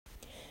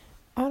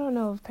I don't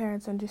know if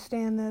parents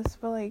understand this,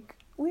 but, like,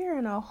 we're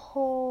in a whole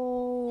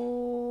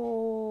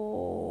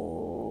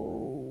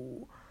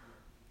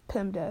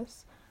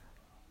PEMDAS.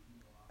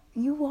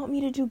 You want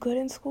me to do good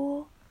in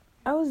school?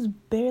 I was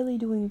barely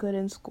doing good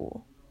in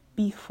school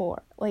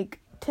before. Like,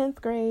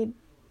 10th grade,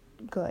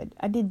 good.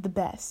 I did the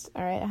best,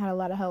 all right? I had a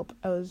lot of help.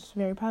 I was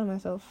very proud of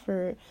myself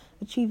for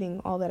achieving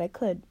all that I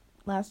could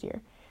last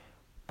year.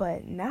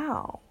 But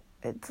now,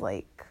 it's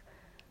like,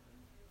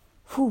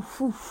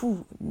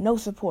 no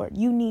support.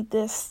 You need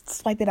this,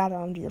 swipe it out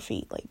onto your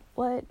feet. Like,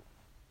 what?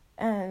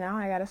 And now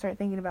I gotta start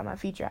thinking about my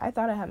future. I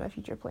thought I had my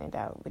future planned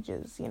out, which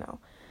is,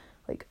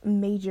 like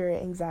major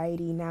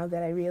anxiety now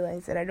that I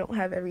realize that I don't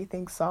have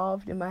everything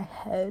solved in my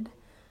head.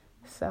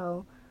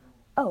 So,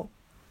 oh,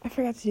 I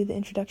forgot to do the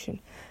introduction.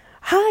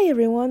 Hi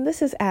everyone,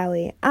 this is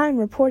Allie. I'm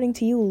reporting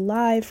to you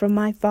live from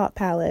my thought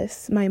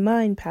palace, my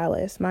mind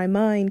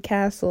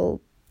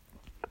castle.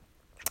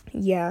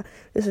 Yeah,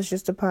 this is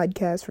just a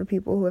podcast for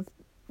people who have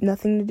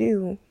nothing to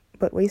do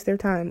but waste their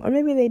time. Or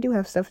maybe they do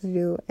have stuff to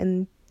do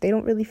and they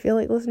don't really feel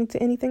like listening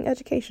to anything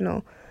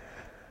educational.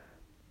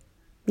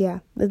 Yeah,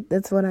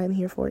 that's what I'm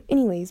here for.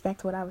 Anyways, back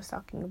to what I was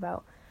talking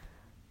about.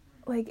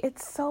 Like,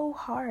 it's so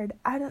hard.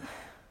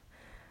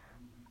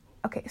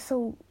 Okay,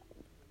 so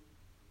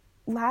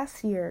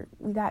last year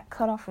we got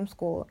cut off from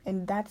school,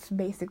 and that's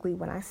basically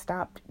when I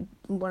stopped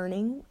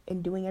learning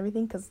and doing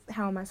everything, because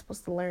how am I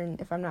supposed to learn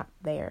if I'm not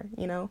there,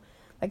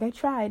 Like, I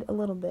tried a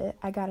little bit.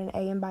 I got an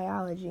A in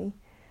biology,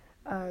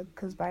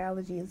 because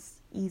biology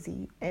is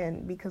easy,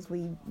 and because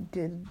we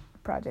did a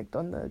project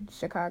on the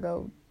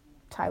Chicago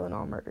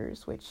Tylenol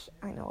murders, which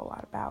I know a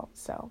lot about,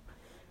 so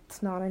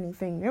it's not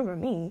anything new to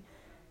me.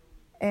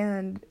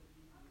 And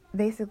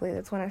basically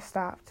that's when I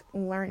stopped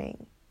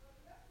learning,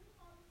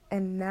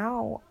 and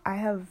now I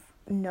have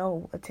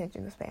no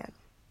attention span,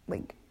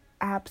 like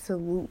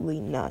absolutely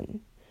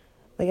none.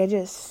 Like,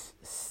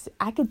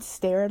 I could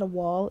stare at a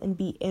wall and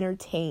be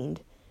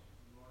entertained,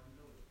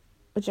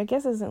 which I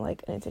guess isn't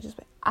like an attention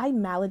span. I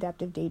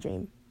maladaptive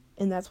daydream,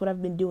 and that's what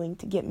I've been doing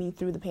to get me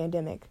through the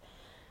pandemic.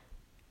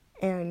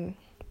 And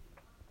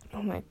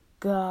oh my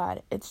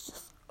god, it's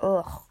just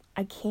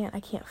I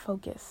can't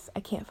focus. I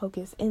can't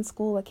focus in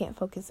school. I can't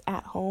focus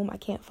at home. I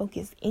can't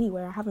focus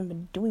anywhere. I haven't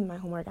been doing my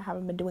homework. I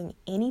haven't been doing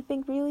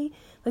anything really.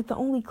 Like, the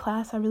only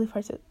classes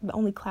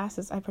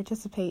I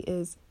participate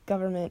is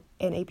government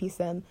and AP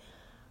Sem.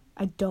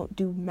 I don't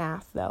do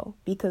math though,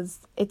 because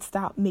it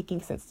stopped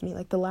making sense to me.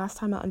 Like, the last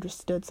time I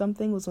understood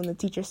something was when the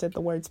teacher said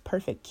the words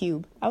perfect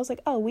cube. I was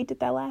like, oh, we did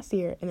that last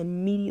year, and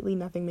immediately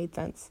nothing made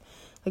sense.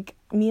 Like,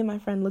 me and my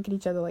friend look at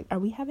each other like, are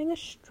we having a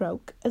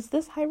stroke? Is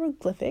this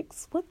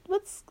hieroglyphics?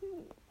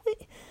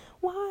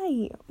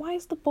 Why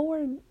is the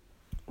board,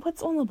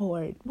 what's on the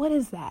board? What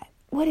is that?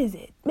 What is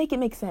it? Make it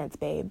make sense,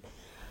 babe.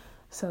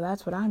 So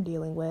that's what I'm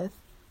dealing with.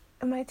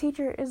 And my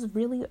teacher is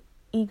really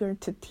eager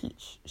to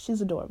teach.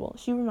 She's adorable.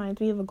 She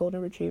reminds me of a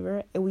golden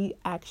retriever, and we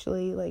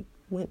actually like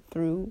went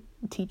through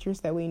teachers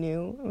that we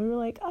knew, and we were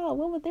like, oh,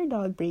 what would their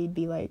dog breed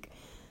be like?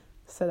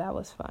 So that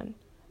was fun.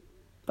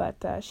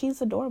 But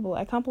she's adorable.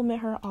 I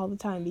compliment her all the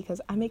time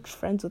because I make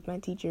friends with my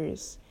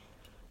teachers,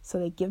 so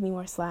they give me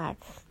more slack.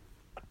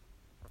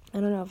 I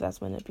don't know if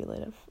that's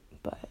manipulative,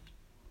 but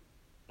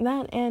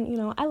that,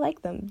 and I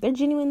like them. They're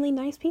genuinely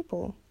nice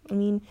people. I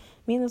mean,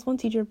 me and this one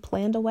teacher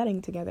planned a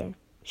wedding together.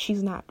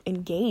 She's not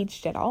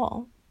engaged at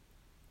all,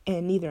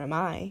 and neither am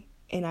I,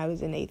 and I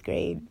was in 8th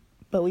grade,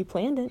 but we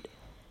planned it,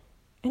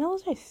 and it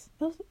was nice.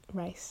 It was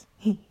rice.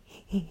 It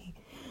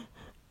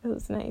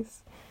was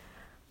nice.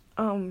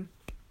 I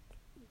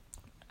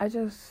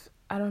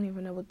don't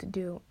even know what to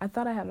do. I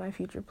thought I had my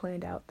future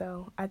planned out,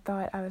 though. I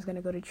thought I was going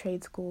to go to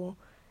trade school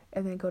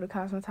and then go to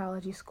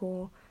cosmetology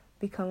school,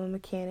 become a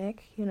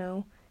mechanic,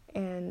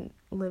 and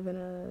live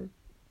in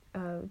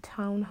a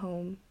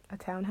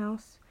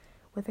townhouse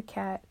with a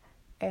cat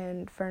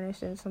and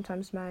furnished, and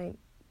sometimes my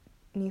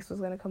niece was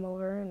going to come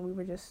over and we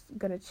were just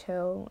going to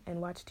chill and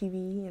watch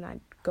TV, and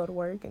I'd go to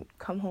work and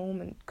come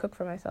home and cook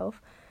for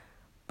myself.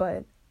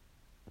 But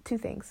two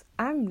things.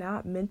 I'm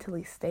not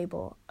mentally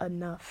stable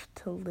enough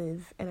to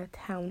live in a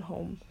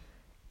townhome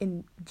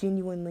and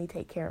genuinely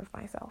take care of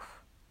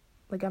myself.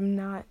 Like, I'm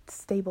not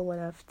stable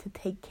enough to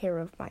take care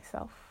of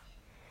myself.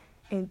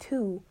 And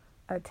two,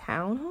 a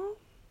townhome?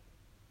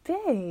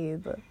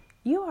 Babe,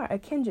 you are a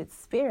kindred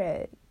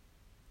spirit.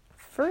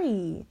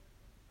 Free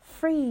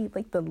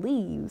like the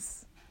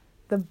leaves,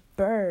 the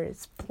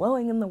birds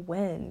blowing in the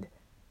wind.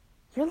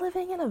 You're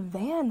living in a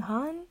van,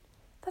 hon.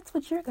 That's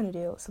what you're gonna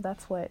do. So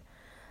that's what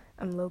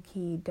I'm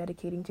low-key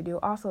dedicating to do.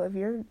 Also, if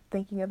you're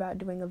thinking about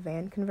doing a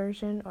van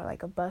conversion or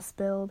like a bus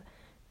build,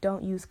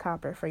 don't use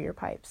copper for your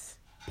pipes.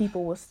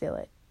 People will steal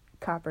it.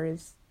 Copper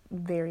is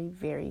very,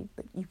 very,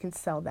 you can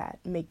sell that,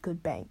 make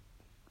good bank.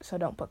 So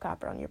don't put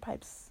copper on your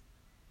pipes.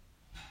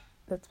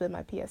 That's been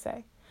my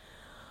PSA.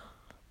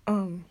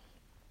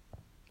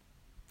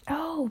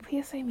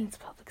 PSA means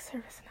public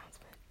service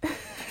announcement.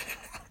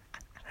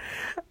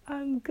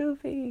 I'm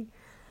goofy.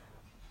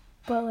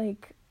 But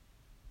like,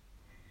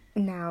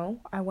 now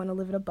I want to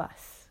live in a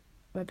bus.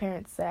 My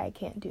parents say I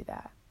can't do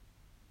that.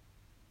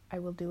 I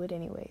will do it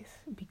anyways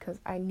because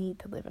I need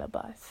to live in a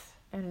bus.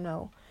 I don't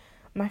know.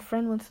 My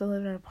friend wants to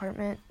live in an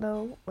apartment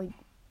though, like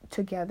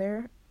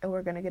together, and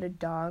we're gonna get a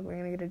dog. We're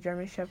gonna get a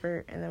German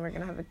Shepherd, and then we're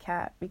gonna have a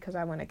cat because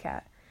I want a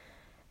cat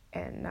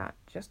and not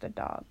just a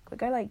dog.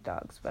 Like, I like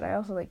dogs, but I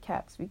also like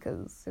cats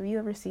because have you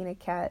ever seen a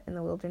cat in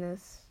the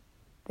wilderness?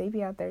 They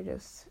be out there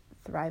just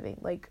thriving.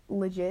 Like,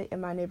 legit,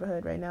 in my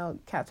neighborhood right now,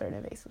 cats are an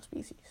invasive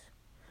species.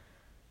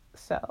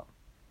 So,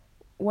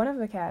 one of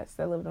the cats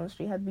that lived on the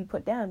street had to be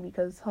put down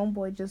because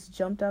homeboy just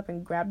jumped up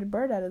and grabbed a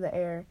bird out of the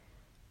air.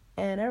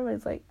 And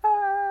everybody's like,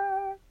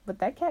 ah. But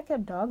that cat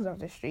kept dogs off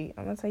the street.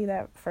 I'm going to tell you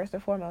that first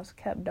and foremost.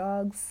 Kept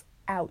dogs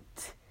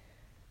out.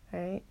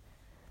 Right?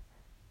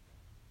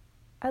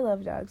 I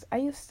love dogs. I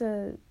used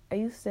to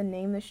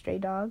name the stray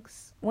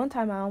dogs. One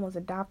time I almost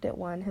adopted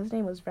one. His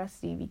name was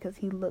Rusty because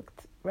he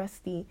looked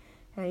rusty,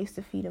 and I used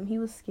to feed him. He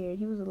was scared.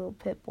 He was a little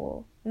pit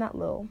bull. Not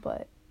little,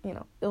 but, you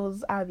know, it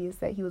was obvious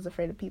that he was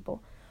afraid of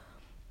people.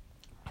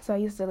 So I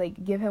used to,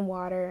 like, give him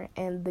water,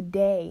 and the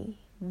day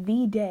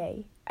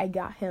I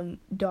got him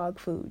dog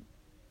food,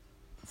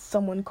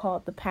 someone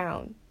called the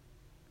pound,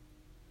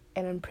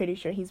 and I'm pretty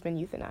sure he's been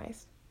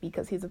euthanized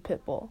because he's a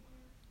pit bull.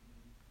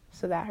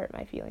 So that hurt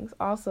my feelings.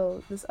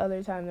 Also, this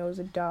other time there was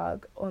a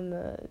dog on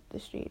the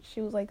street. She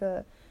was like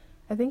I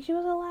think she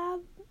was a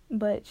lab,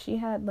 but she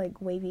had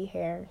like wavy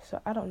hair.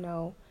 So I don't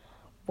know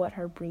what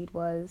her breed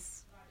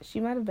was. She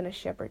might have been a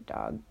shepherd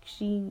dog.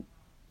 I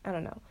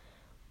don't know.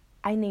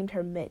 I named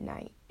her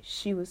Midnight.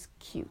 She was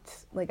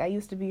cute. Like, I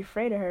used to be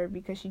afraid of her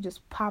because she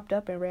just popped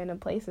up in random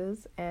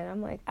places. And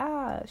I'm like,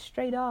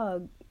 stray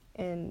dog.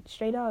 And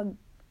stray dog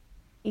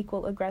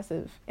equal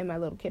aggressive in my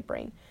little kid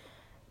brain.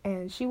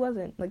 And she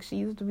wasn't. Like, she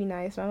used to be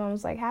nice. My mom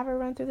was like, have her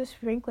run through the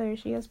sprinkler.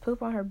 She has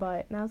poop on her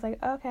butt. And I was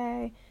like,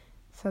 okay.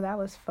 So that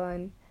was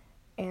fun.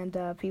 And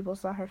people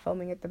saw her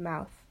foaming at the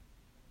mouth.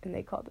 And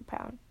they called the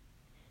pound.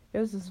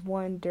 There was this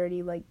one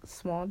dirty, like,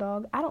 small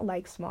dog. I don't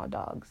like small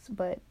dogs.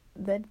 But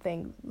that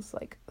thing was,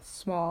 like,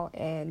 small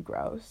and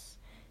gross.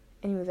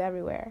 And he was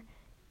everywhere.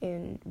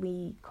 And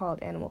we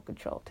called animal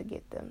control to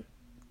get them.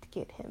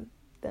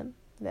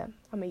 Them.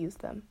 I'm going to use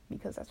them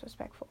because that's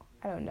respectful.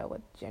 I don't know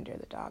what gender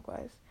the dog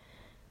was.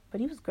 But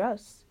he was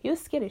gross. He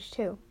was skittish,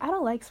 too. I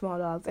don't like small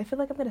dogs. I feel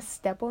like I'm going to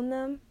step on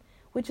them,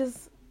 which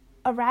is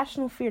a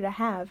rational fear to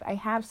have. I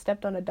have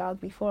stepped on a dog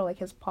before, like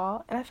his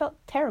paw, and I felt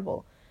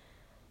terrible.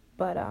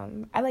 But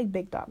I like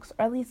big dogs,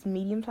 or at least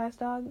medium-sized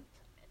dogs.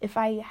 If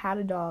I had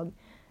a dog,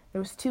 there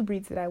was 2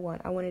 breeds that I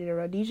want. I wanted a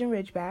Rhodesian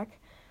Ridgeback.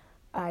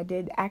 I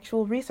did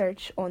actual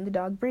research on the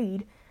dog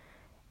breed,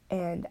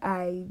 and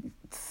I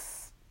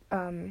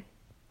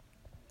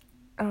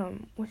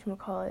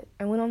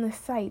I went on this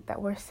site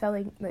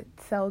that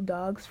sell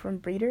dogs from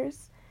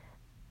breeders,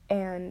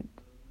 and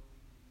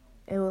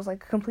it was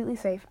like completely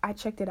safe. I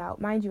checked it out.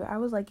 Mind you, I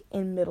was like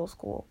in middle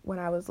school when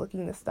I was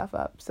looking this stuff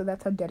up, so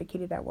that's how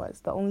dedicated I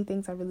was. The only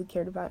things I really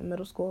cared about in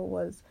middle school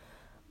was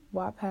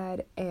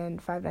Wattpad and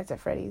Five Nights at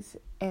Freddy's,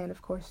 and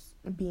of course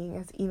being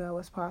as emo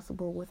as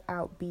possible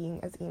without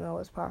being as emo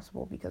as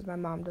possible because my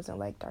mom doesn't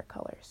like dark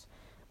colors.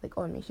 Like,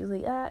 on me, she's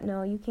like,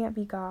 no, you can't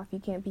be goth, you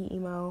can't be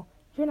emo.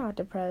 You're not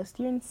depressed.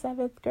 You're in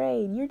 7th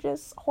grade. You're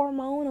just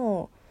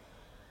hormonal.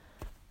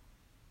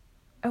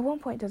 At one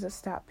point, does it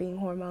stop being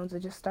hormones or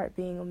just start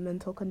being a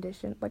mental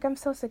condition? Like, I'm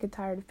so sick and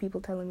tired of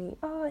people telling me,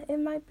 it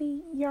might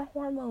be your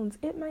hormones.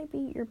 It might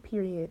be your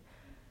period.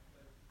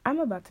 I'm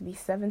about to be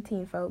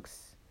 17,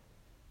 folks.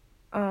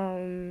 I've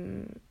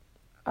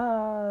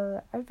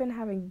been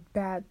having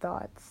bad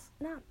thoughts.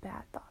 Not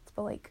bad thoughts,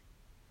 but like,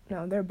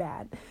 no, they're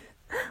bad.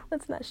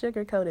 Let's not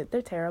sugarcoat it.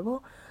 They're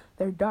terrible.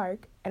 They're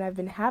dark, and I've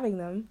been having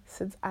them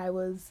since I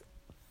was,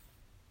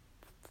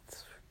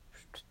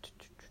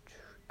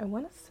 I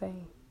want to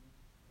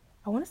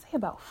say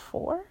about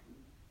 4?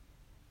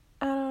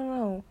 I don't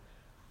know.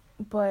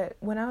 But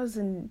when I was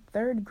in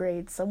 3rd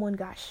grade, someone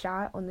got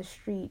shot on the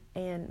street,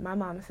 and my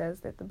mom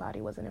says that the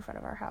body wasn't in front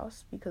of our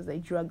house because they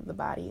drugged the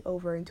body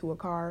over into a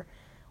car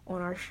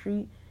on our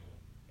street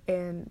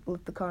and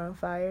lit the car on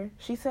fire.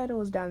 She said it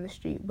was down the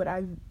street, but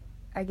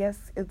I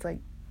guess it's like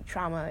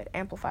trauma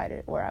amplified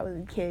it, where I was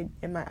a kid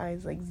and my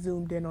eyes like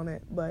zoomed in on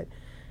it, but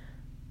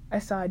I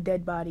saw a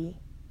dead body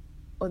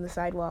on the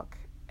sidewalk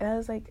and I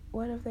was like,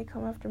 what if they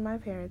come after my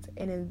parents?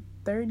 And in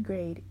 3rd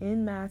grade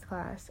in math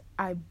class,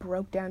 I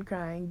broke down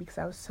crying because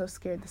I was so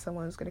scared that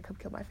someone was going to come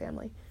kill my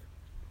family.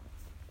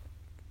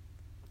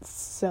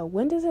 So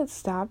when does it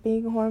stop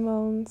being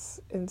hormones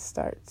and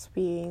starts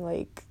being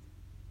like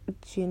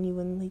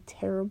genuinely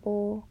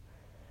terrible?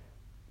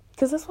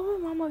 Because that's what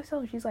my mom always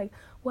told me. She's like,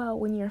 well,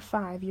 when you're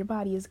 5, your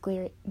body is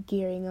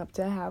gearing up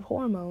to have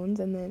hormones.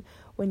 And then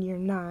when you're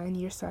 9,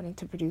 you're starting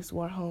to produce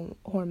more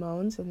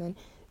hormones. And then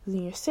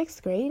in your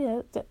 6th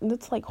grade,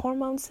 that's like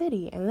hormone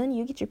city. And then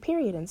you get your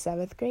period in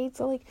 7th grade.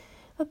 So, like,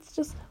 that's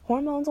just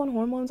hormones on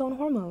hormones on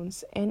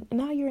hormones. And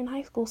now you're in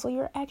high school, so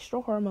you're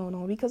extra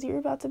hormonal because you're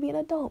about to be an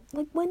adult.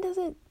 Like, when does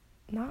it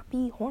not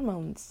be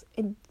hormones?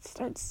 It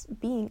starts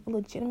being a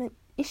legitimate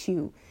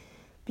issue.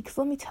 Because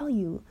let me tell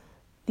you,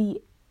 the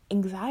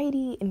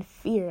anxiety and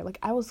fear. Like,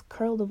 I was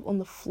curled up on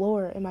the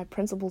floor in my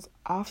principal's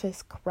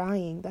office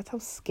crying. That's how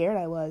scared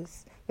I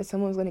was that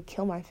someone was going to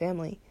kill my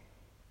family.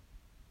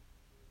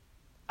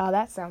 Oh,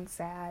 that sounds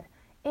sad.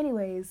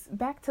 Anyways,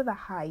 back to the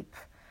hype.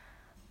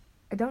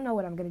 I don't know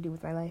what I'm going to do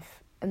with my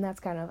life, and that's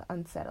kind of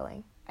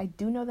unsettling. I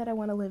do know that I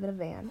want to live in a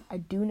van. I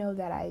do know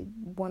that I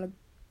want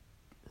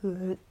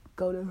to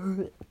go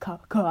to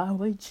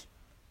college.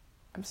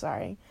 I'm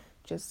sorry.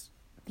 Just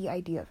the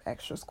idea of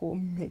extra school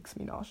makes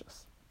me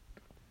nauseous.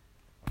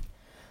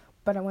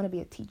 But I want to be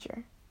a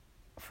teacher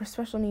for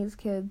special needs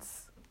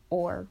kids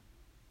or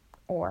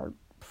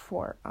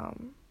for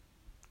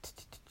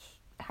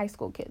high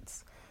school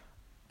kids.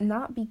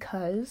 Not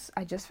because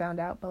I just found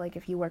out, but like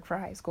if you work for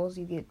high schools,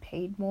 you get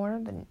paid more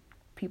than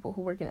people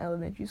who work in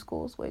elementary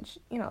schools, which,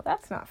 you know,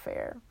 that's not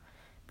fair.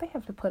 They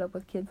have to put up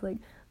with kids like,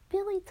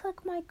 Billy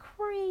took my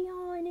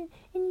crayon and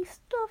he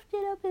stuffed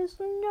it up his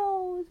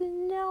nose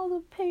and now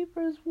the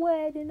paper's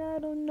wet and I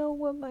don't know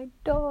what my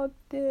dog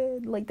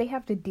did. Like, they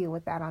have to deal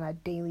with that on a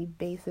daily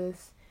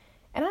basis.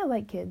 And I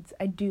like kids.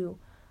 I do.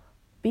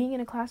 Being in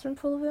a classroom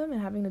full of them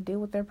and having to deal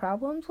with their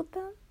problems with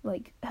them,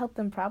 like, help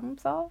them problem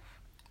solve,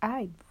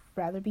 I'd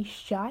rather be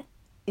shot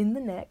in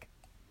the neck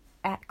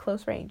at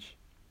close range.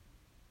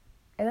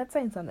 And that's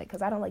saying something,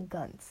 because I don't like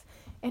guns.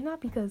 And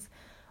not because,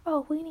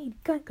 oh, we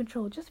need gun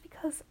control, just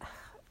because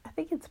I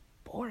think it's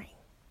boring.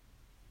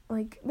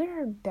 Like,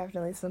 there are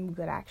definitely some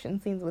good action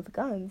scenes with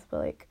guns, but,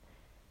 like,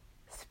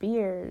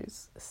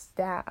 spears,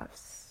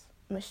 staffs,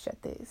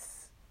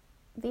 machetes,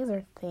 these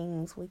are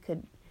things we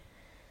could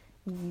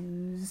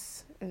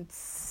use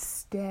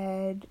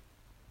instead.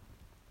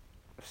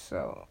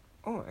 So,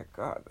 oh my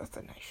god, that's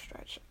a nice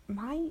stretch.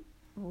 My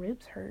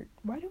ribs hurt.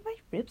 Why do my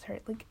ribs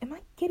hurt? Like, am I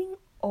getting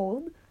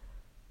old?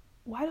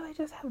 Why do I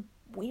just have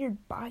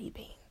weird body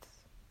pains?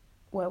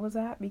 What was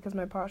that? Because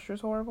my posture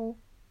is horrible?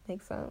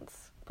 Makes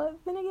sense. But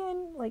then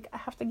again, like, I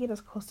have to get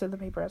as close to the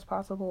paper as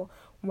possible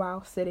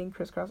while sitting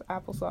crisscross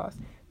applesauce,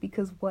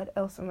 because what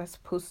else am I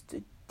supposed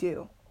to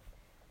do?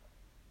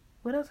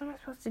 What else am I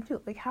supposed to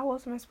do? Like, how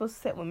else am I supposed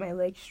to sit with my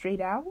legs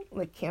straight out?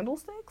 Like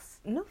candlesticks?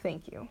 No,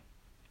 thank you.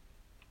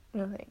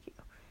 No, thank you.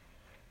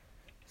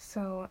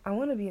 So, I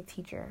want to be a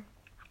teacher.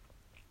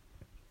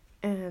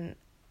 And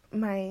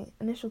my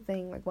initial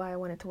thing, like, why I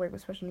wanted to work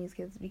with special needs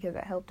kids, because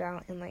I helped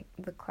out in, like,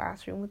 the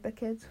classroom with the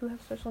kids who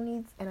have special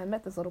needs. And I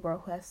met this little girl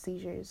who has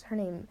seizures. Her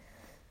name,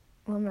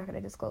 well, I'm not going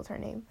to disclose her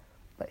name,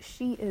 but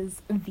she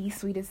is the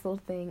sweetest little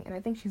thing. And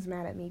I think she's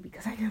mad at me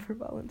because I never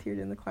volunteered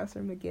in the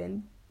classroom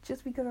again.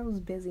 Just because I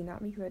was busy,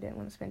 not because I didn't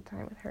want to spend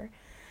time with her.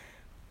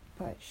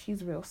 But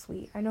she's real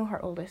sweet. I know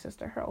her older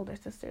sister. Her older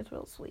sister is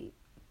real sweet.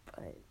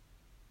 But,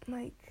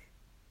 like,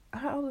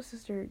 her older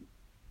sister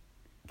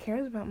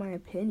cares about my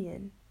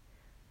opinion.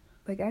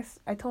 Like,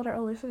 I told her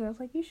older sister, I was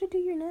like, you should do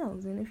your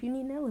nails. And if you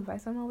need nail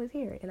advice, I'm always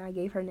here. And I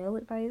gave her nail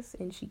advice.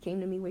 And she came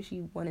to me when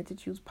she wanted to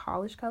choose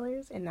polish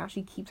colors. And now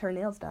she keeps her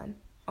nails done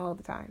all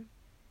the time.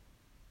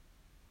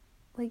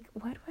 Like,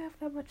 why do I have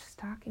that much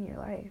stock in your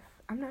life?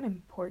 I'm not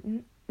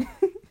important.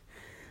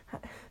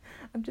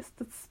 I'm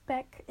just a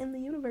speck in the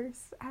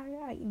universe.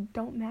 I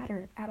don't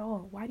matter at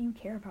all. Why do you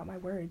care about my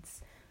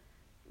words?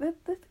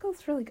 That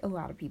goes for, like, a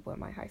lot of people in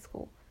my high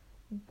school.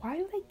 Why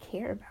do they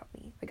care about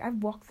me? Like,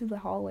 I've walked through the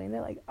hallway and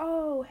they're like,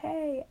 oh,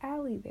 hey,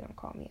 Allie. They don't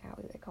call me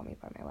Allie. They call me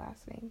by my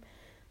last name.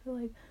 They're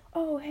like,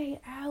 oh, hey,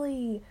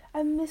 Allie.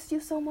 I missed you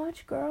so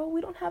much, girl.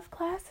 We don't have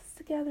classes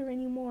together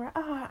anymore.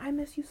 I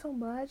miss you so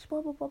much.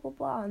 Blah, blah, blah, blah,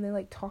 blah. And they,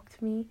 like, talk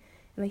to me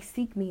and they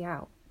seek me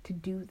out to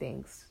do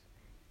things.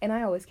 And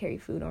I always carry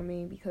food on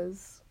me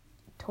because,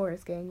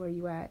 tourist gang, where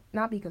you at?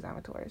 Not because I'm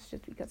a tourist,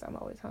 just because I'm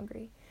always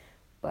hungry.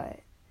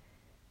 But,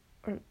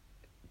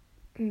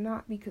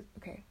 not because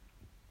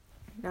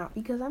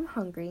I'm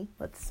hungry.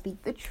 Let's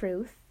speak the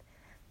truth.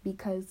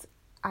 Because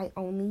I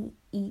only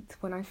eat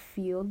when I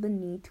feel the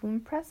need to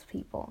impress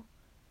people.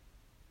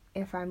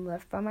 If I'm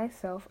left by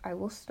myself, I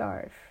will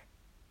starve.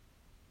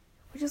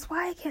 Which is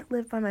why I can't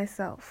live by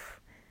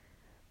myself.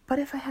 But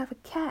if I have a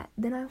cat,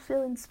 then I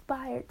feel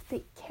inspired to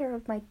take care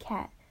of my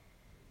cat.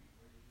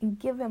 And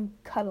give him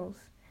cuddles.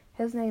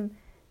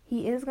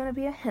 He is going to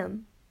be a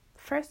him,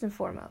 first and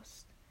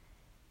foremost.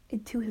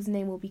 And 2, his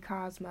name will be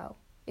Cosmo.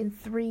 And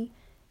 3,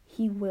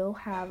 he will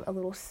have a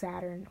little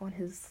Saturn on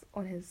his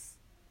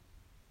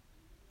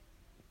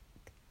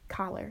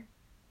collar.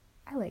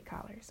 I like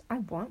collars. I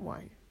want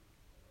one.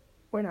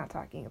 We're not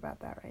talking about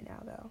that right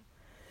now, though.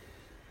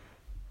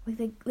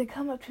 Like, they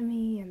come up to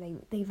me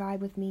and they vibe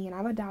with me, and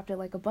I've adopted,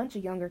 like, a bunch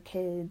of younger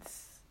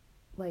kids.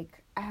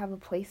 Like, I have a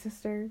play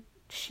sister.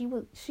 She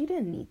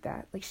didn't need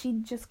that. Like, she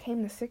just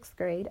came to 6th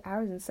grade. I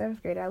was in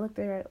 7th grade. I looked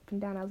at her up and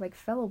down. I was like,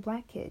 fellow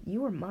black kid,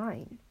 you were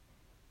mine.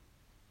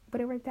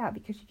 But it worked out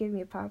because she gave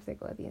me a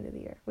popsicle at the end of the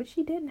year, which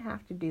she didn't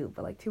have to do,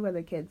 but, like, 2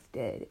 other kids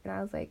did. And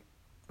I was like,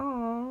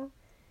 aw,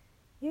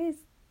 you guys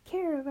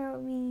care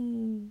about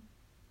me.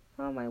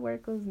 All my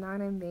work was not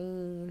in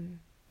vain.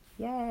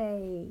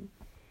 Yay.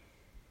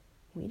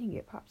 We didn't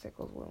get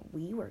popsicles when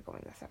we were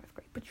going to 7th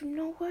grade. But you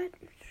know what?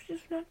 There's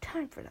just not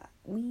time for that.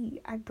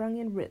 I brung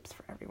in ribs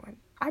for everyone.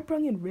 I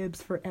brung in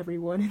ribs for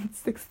everyone in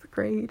 6th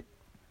grade.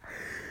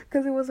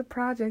 Because it was a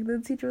project. The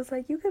teacher was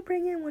like, you could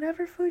bring in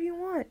whatever food you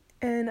want.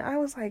 And I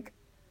was like,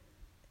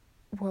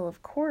 well,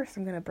 of course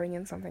I'm going to bring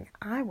in something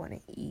I want to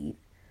eat.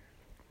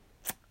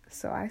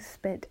 So I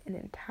spent an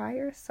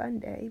entire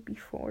Sunday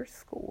before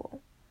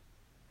school.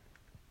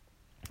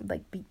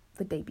 Like,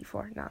 the day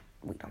before.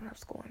 We don't have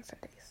school on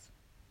Sundays.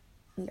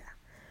 Yeah.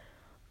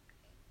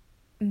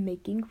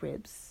 Making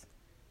ribs.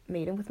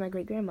 Made them with my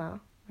great-grandma,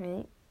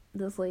 right?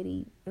 This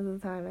lady, at the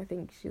time, I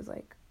think she was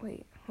like,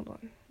 wait, hold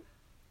on.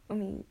 Let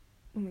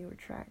me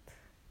retract.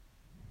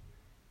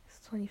 It's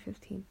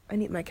 2015. I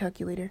need my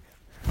calculator.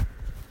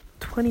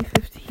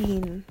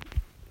 2015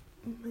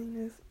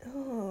 minus,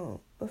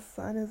 the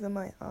sun is in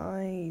my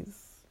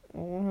eyes.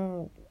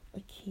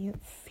 I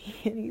can't see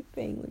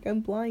anything. Like,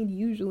 I'm blind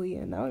usually,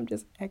 and now I'm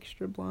just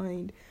extra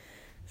blind.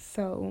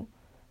 So,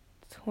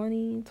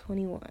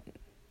 2021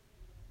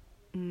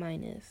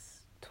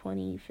 minus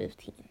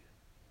 2015.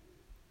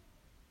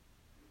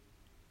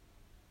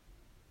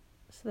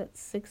 So that's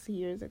 6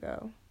 years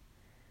ago.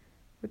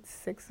 With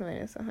 6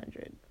 minus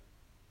 100.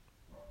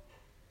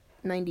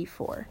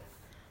 94.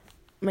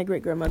 My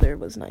great-grandmother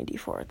was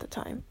 94 at the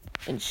time.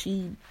 And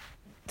she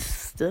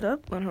stood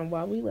up on her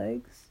wobbly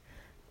legs.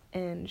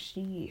 And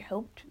she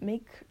helped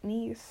me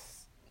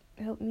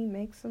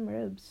make some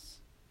ribs.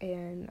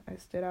 And I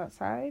stood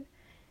outside.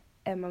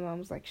 And my mom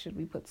was like, should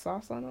we put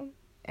sauce on them?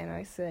 And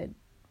I said,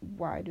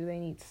 why do they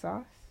need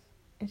sauce?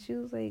 And she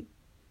was like,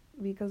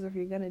 because if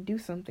you're going to do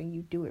something,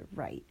 you do it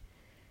right.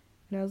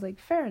 And I was like,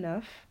 fair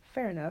enough,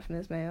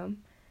 Miss Ma'am.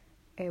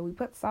 And we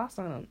put sauce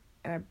on them.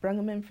 And I brung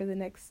them in for the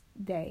next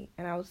day.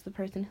 And I was the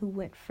person who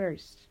went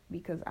first.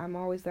 Because I'm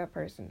always that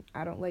person.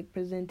 I don't like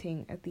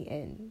presenting at the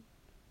end.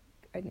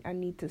 I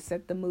need to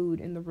set the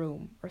mood in the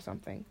room or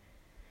something.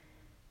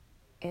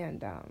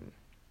 And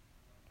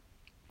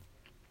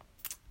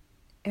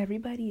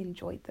everybody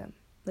enjoyed them.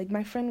 Like,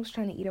 my friend was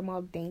trying to eat them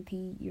all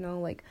dainty,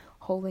 like,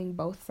 holding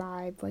both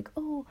sides. Like,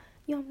 oh,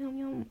 yum, yum,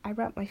 yum. I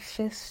wrapped my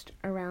fist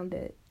around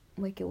it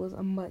like it was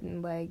a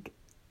mutton leg.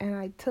 And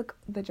I took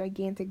the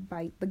gigantic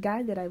bite. The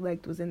guy that I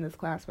liked was in this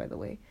class, by the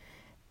way.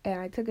 And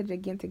I took a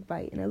gigantic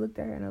bite. And I looked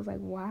at her and I was like,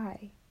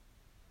 why?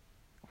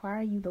 Why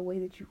are you the way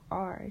that you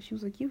are? And she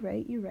was like, you're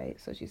right.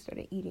 So she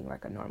started eating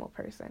like a normal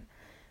person.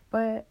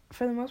 But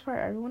for the most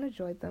part, everyone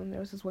enjoyed them. There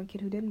was this one kid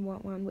who didn't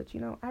want one, which,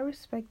 I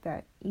respect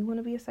that. You want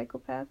to be a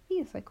psychopath? Be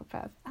a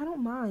psychopath. I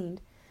don't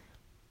mind.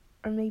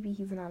 Or maybe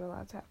he's not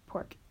allowed to have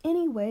pork.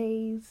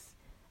 Anyways.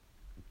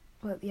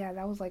 But yeah,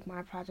 that was like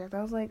my project.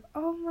 I was like,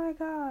 oh my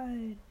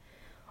God.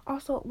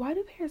 Also, why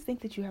do parents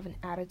think that you have an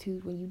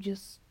attitude when you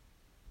just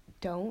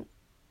don't?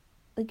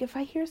 Like, if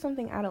I hear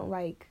something I don't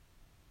like,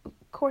 of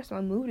course my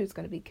mood is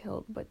going to be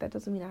killed, but that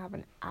doesn't mean I have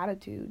an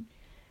attitude.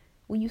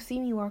 When you see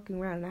me walking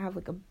around and I have,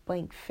 like, a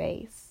blank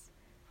face,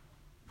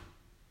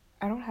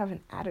 I don't have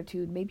an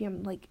attitude. Maybe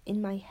I'm, like,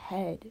 in my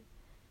head.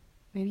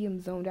 Maybe I'm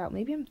zoned out.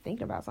 Maybe I'm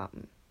thinking about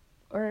something.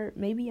 Or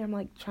maybe I'm,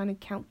 like, trying to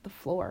count the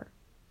floor.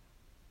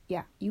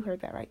 Yeah, you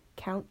heard that right.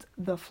 Count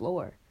the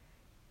floor.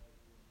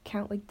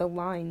 Count, like, the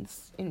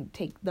lines and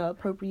take the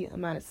appropriate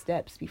amount of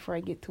steps before I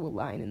get to a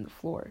line in the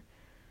floor.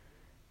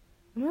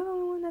 Am I the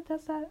only one that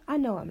does that? I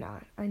know I'm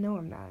not. I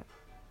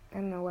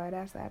don't know why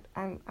that's that.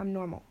 I'm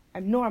normal.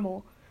 I'm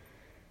normal.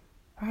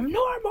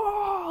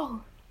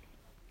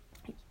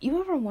 You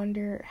ever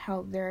wonder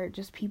how there are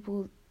just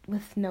people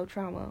with no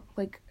trauma?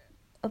 Like,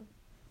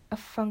 a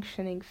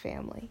functioning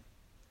family.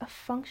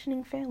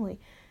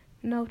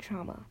 No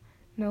trauma.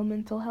 No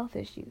mental health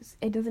issues.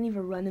 It doesn't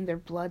even run in their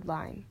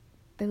bloodline.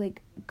 They,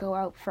 like, go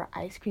out for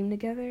ice cream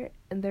together,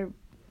 and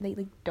they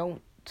like,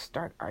 don't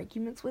start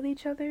arguments with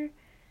each other.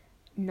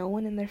 No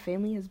one in their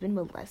family has been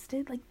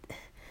molested. Like,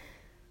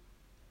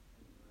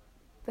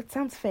 that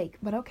sounds fake,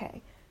 but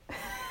okay.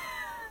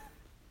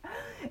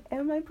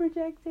 Am I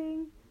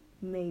projecting?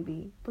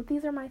 Maybe. But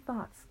these are my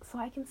thoughts, so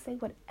I can say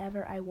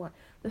whatever I want.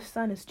 The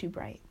sun is too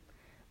bright.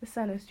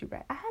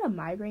 I had a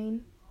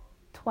migraine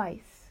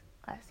twice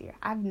last year.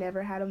 I've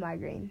never had a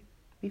migraine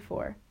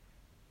before,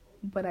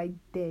 but I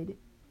did.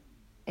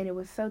 And it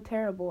was so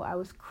terrible. I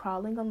was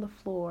crawling on the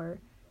floor,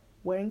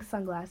 wearing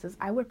sunglasses.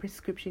 I wear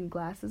prescription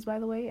glasses, by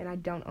the way, and I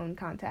don't own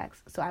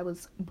contacts. So I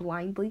was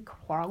blindly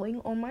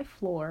crawling on my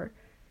floor,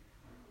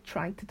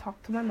 trying to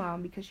talk to my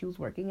mom because she was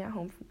working at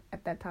home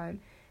at that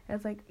time. And I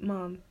was like,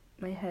 Mom,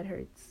 my head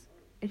hurts.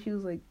 And she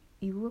was like,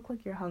 you look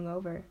like you're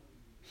hungover.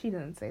 She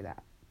didn't say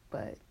that,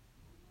 but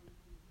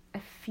I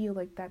feel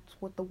like that's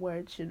what the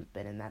word should have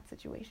been in that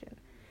situation.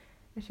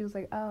 And she was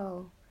like,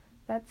 oh,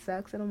 that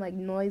sucks. And I'm like,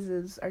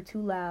 noises are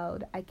too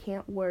loud. I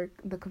can't work.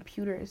 The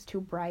computer is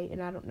too bright,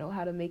 and I don't know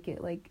how to make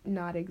it, like,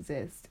 not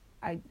exist.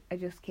 I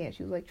just can't.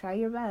 She was like, try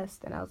your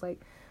best. And I was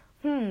like,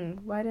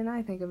 why didn't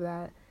I think of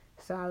that?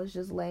 So I was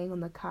just laying on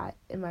the cot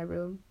in my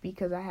room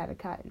because I had a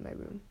cot in my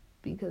room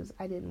because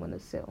I didn't want to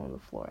sit on the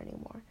floor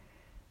anymore.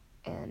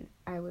 And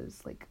I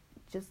was, like,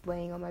 just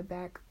laying on my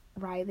back,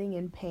 writhing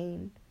in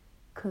pain.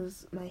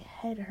 because my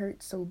head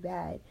hurt so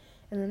bad.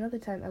 And another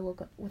time I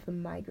woke up with a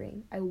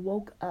migraine.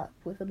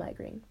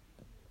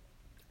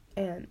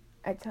 And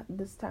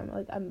this time,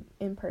 like, I'm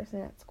in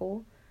person at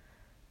school.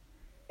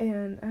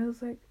 And I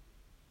was like,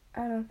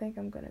 I don't think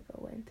I'm going to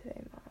go in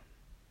today, Mom.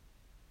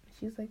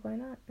 She's like, why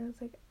not? And I was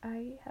like,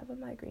 I have a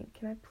migraine.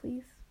 Can I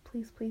please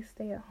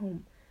stay at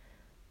home?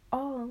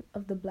 All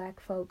of the black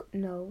folk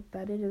know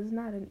that it is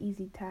not an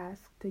easy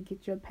task to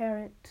get your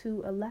parent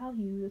to allow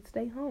you to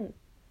stay home,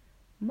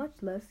 much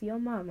less your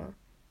mama.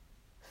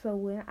 So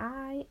when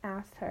I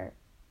asked her,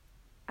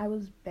 I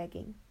was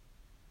begging.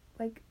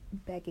 Like,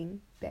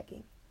 begging.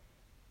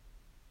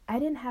 I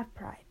didn't have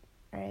pride,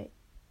 right?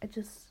 I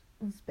just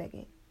was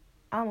begging,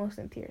 almost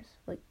in tears.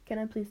 Like, can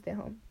I please stay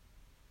home?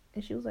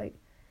 And she was like,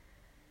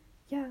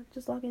 yeah,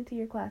 just log into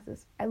your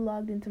classes. I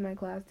logged into my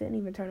class, didn't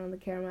even turn on the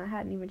camera. I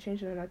hadn't even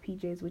changed it on my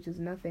PJs, which is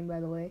nothing,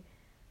 by the way.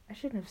 I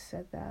shouldn't have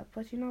said that,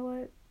 but you know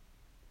what?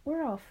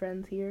 We're all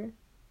friends here,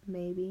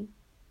 maybe.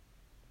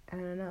 I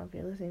don't know, if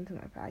you're listening to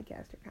my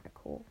podcast, you're kind of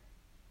cool.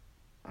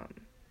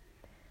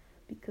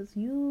 Because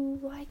you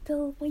like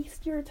to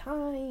waste your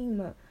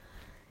time.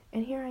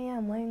 And here I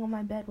am, laying on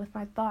my bed with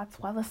my thoughts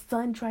while the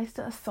sun tries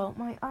to assault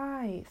my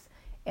eyes.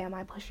 Am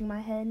I pushing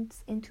my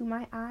hands into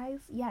my eyes?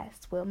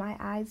 Yes. Will my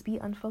eyes be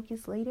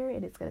unfocused later?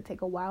 And it's going to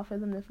take a while for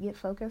them to get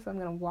focused. I'm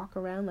going to walk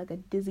around like a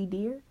dizzy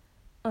deer?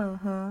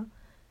 Uh-huh.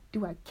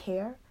 Do I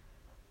care?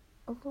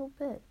 A little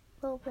bit.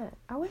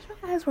 I wish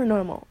my eyes were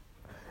normal.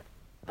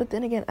 But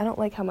then again, I don't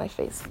like how my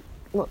face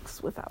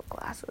looks without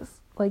glasses.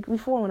 Like,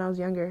 before, when I was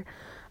younger,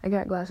 I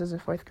got glasses in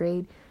 4th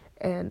grade,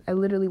 and I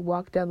literally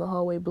walked down the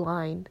hallway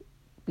blind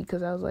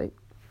because I was like,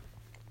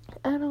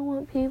 I don't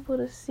want people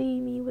to see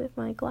me with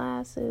my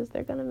glasses.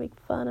 They're going to make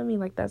fun of me,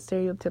 like that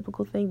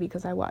stereotypical thing,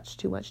 because I watched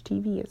too much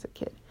TV as a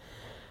kid.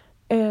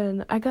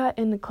 And I got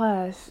into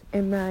class,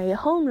 and my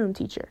homeroom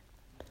teacher,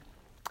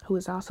 who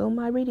was also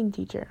my reading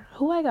teacher,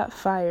 who I got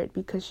fired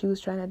because she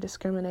was trying to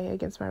discriminate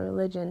against my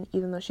religion,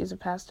 even though she's a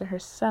pastor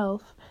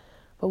herself,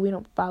 but we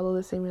don't follow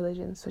the same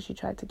religion, so she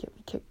tried to get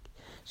me kicked.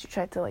 She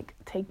tried to, like,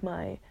 take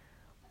my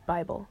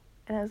Bible,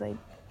 and I was like,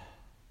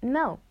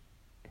 no.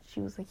 She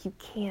was like, you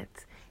can't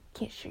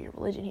show your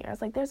religion here. I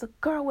was like, there's a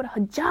girl with a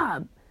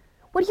hijab.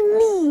 What do you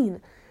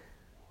mean?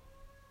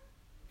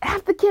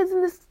 Half the kids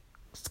in this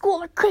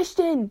school are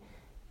Christian,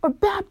 or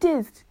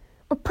Baptist,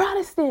 or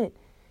Protestant,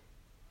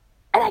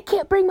 and I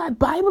can't bring my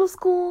Bible to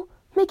school?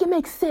 Make it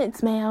make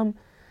sense, ma'am.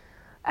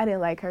 I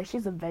didn't like her.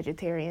 She's a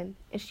vegetarian,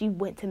 and she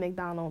went to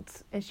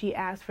McDonald's, and she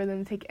asked for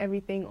them to take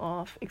everything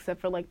off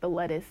except for, like, the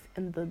lettuce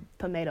and the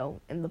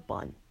tomato and the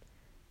bun.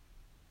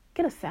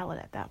 Get a salad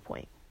at that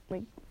point.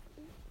 Like,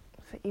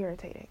 it's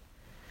irritating.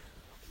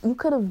 You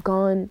could have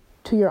gone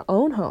to your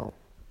own home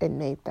and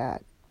made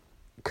that,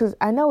 because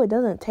I know it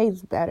doesn't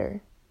taste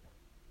better.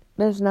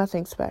 There's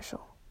nothing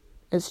special.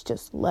 It's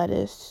just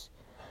lettuce.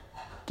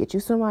 Get you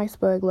some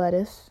iceberg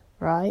lettuce,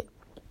 right?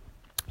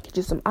 Get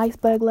you some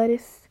iceberg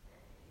lettuce.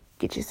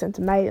 Get you some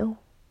tomato.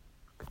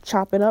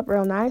 Chop it up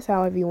real nice,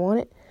 however you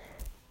want it.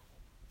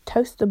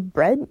 Toast the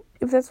bread,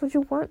 if that's what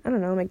you want. I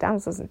don't know,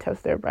 McDonald's doesn't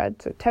toast their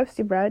bread, so toast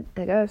your bread,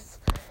 I guess.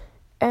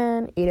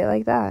 And eat it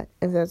like that,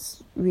 if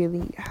that's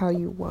really how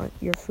you want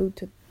your food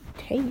to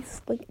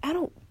taste. Like, I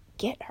don't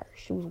get her.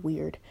 She was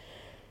weird.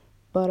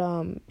 But,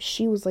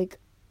 she was like,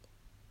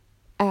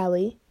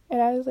 Allie.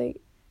 And I was like,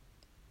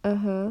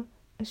 uh-huh.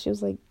 And she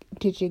was like,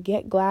 did you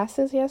get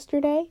glasses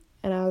yesterday?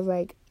 And I was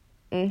like,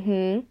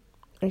 mm-hmm.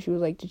 And she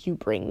was like, did you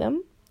bring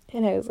them?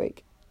 And I was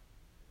like,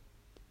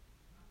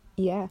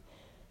 yeah.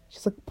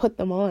 She's like, put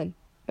them on. And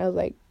I was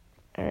like,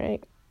 all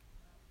right.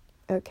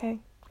 Okay.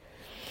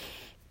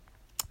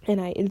 And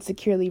I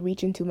insecurely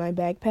reach into my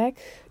backpack,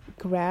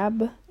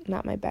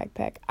 not my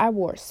backpack. I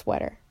wore a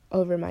sweater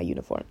over my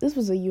uniform. This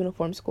was a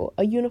uniform school,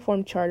 a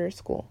uniform charter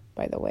school,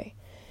 by the way.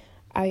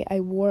 I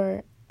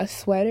wore a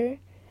sweater,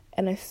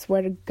 and I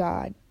swear to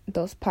God,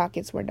 those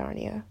pockets were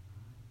Narnia.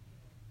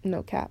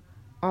 No cap.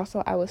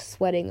 Also, I was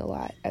sweating a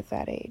lot at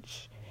that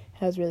age.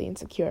 I was really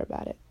insecure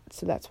about it,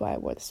 so that's why I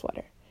wore the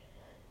sweater.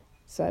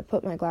 So I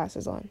put my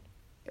glasses on,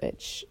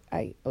 which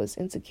I was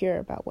insecure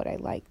about what I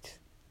liked,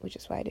 which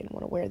is why I didn't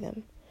want to wear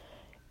them.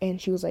 And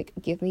she was like,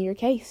 give me your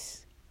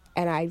case.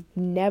 And I've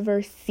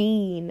never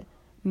seen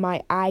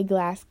my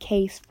eyeglass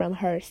case from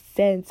her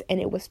since.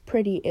 And it was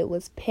pretty. It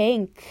was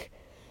pink.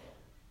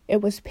 It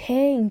was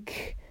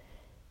pink.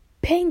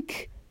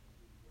 Pink.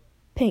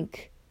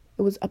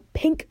 It was a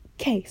pink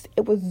case.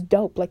 It was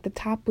dope. Like, the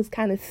top was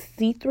kind of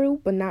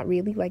see-through, but not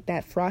really, like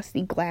that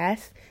frosty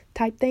glass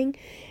type thing.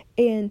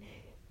 And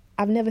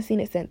I've never seen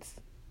it since.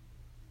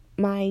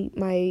 My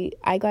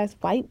eyeglass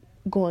wipe,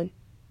 gone.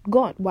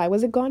 Why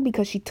was it gone?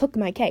 Because she took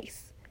my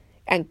case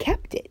and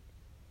kept it.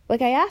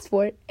 Like, I asked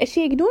for it, and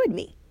she ignored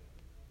me.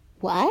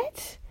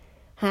 What?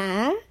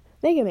 Huh?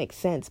 Make it make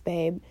sense,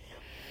 babe.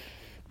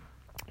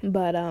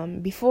 But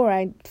before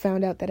I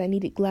found out that I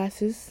needed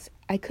glasses,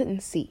 I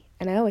couldn't see.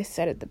 And I always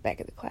sat at the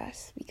back of the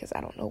class, because I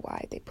don't know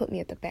why. They put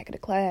me at the back of the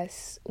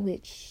class,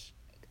 which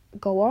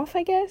go off,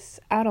 I guess?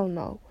 I don't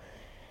know.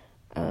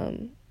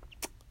 And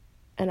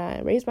And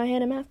I raised my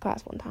hand in math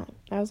class one time.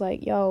 I was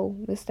like, yo,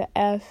 Mr.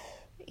 F.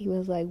 He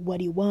was like, what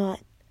do you want?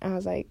 I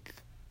was like,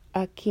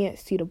 I can't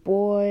see the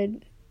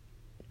board.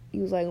 He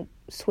was like,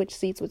 switch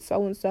seats with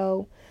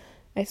so-and-so.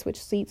 I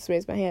switched seats,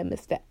 raised my hand,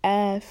 Mr.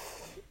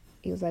 F.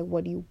 He was like,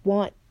 what do you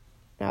want?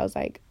 And I was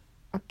like,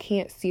 I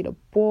can't see the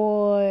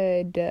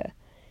board.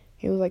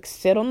 He was like,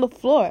 sit on the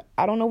floor.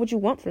 I don't know what you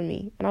want from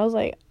me. And I was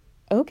like,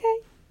 okay.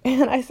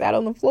 And I sat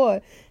on the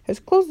floor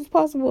as close as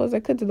possible as I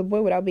could to the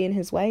board without being in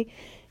his way.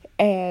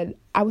 And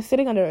I was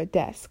sitting under a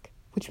desk,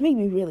 which made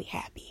me really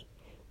happy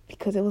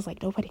because it was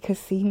like nobody could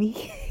see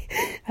me.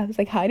 I was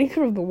like hiding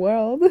from the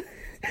world.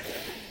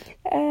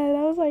 And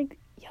I was like,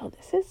 yo,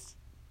 this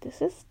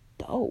is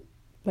dope.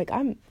 Like,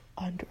 I'm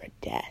under a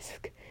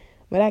desk.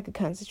 But I could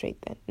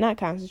concentrate then. Not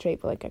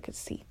concentrate, but like I could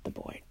see the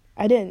board.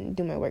 I didn't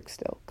do my work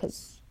still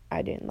because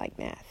I didn't like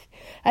math.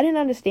 I didn't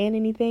understand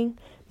anything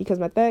because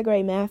my 3rd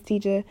grade math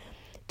teacher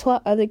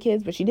taught other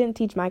kids, but she didn't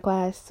teach my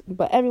class.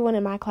 But everyone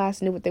in my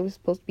class knew what they were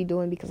supposed to be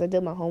doing because I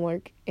did my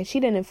homework. And she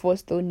didn't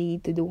enforce the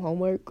need to do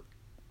homework.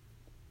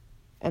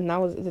 And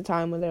that was at the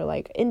time when they're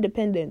like,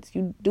 independence.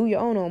 You do your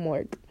own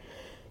homework.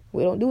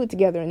 We don't do it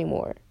together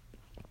anymore.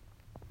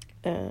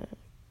 And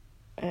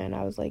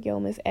I was like, yo,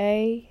 Miss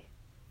A,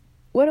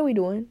 what are we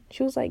doing?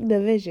 She was like,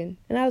 division.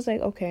 And I was like,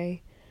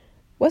 okay,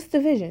 what's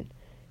division?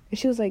 And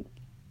she was like,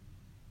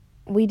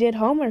 we did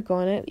homework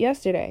on it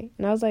yesterday.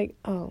 And I was like,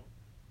 oh.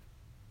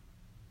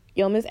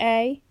 Yo, Miss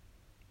A,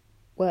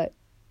 what?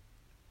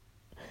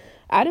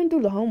 I didn't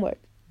do the homework.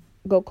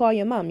 Go call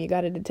your mom. You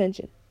got a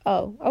detention.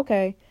 Oh,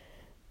 okay.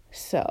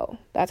 So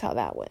that's how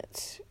that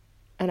went.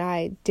 And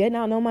I did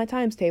not know my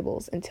times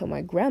tables until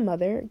my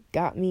grandmother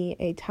got me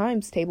a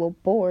times table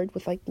board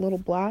with like little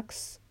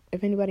blocks.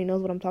 If anybody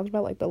knows what I'm talking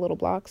about, like the little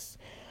blocks.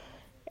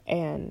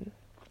 And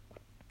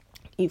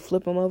you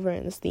flip them over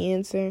and it's the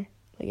answer.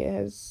 Like it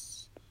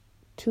has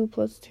 2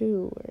 +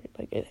 2 or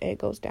like it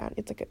goes down.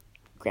 It's like a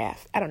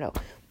graph. I don't know.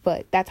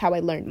 But that's how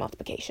I learned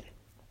multiplication.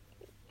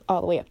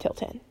 All the way up till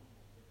 10.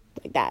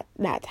 Like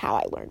that's how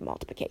I learned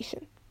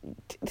multiplication.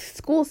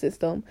 School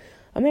system,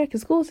 American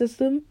school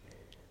system,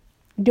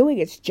 doing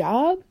its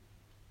job,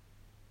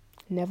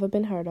 never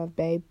been heard of,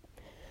 babe.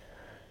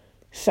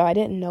 So I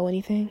didn't know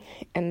anything.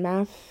 And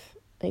math,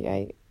 like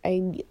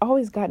I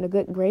always gotten a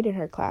good grade in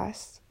her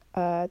class.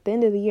 At the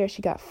end of the year,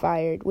 she got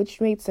fired,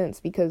 which made sense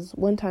because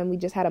one time we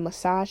just had a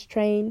massage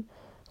train.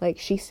 Like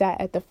she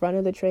sat at the front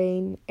of the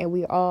train and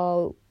we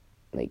all,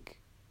 like,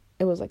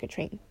 it was like a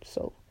train.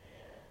 So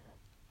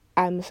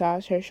I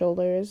massaged her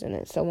shoulders and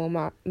then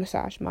someone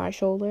massaged my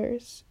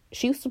shoulders.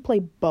 She used to play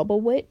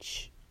Bubble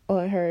Witch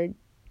on her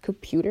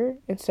computer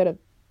instead of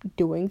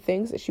doing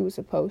things that she was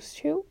supposed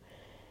to.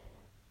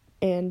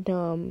 And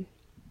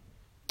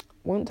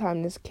one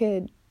time this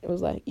kid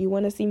was like, you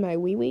want to see my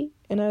wee-wee?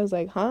 And I was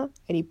like, huh?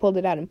 And he pulled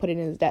it out and put it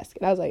in his desk.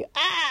 And I was like,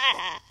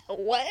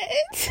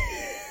 what?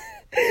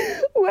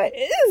 What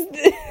is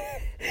this?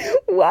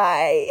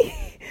 Why?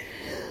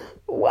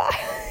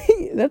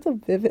 That's a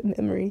vivid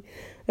memory.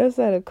 I just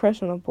had a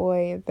crush on a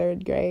boy in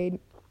 3rd grade.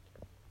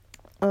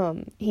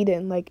 He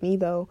didn't like me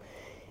though.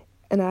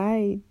 And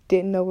I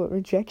didn't know what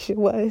rejection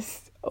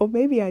was. Or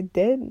maybe I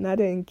did and I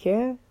didn't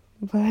care.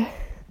 But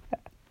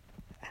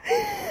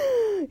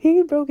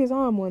he broke his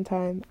arm one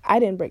time. I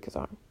didn't break his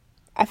arm.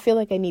 I feel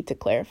like I need to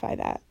clarify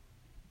that.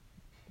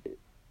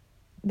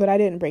 But I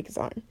didn't break his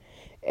arm.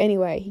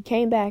 Anyway, he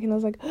came back and I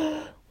was like,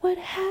 what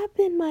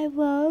happened, my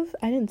love?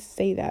 I didn't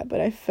say that,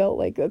 but I felt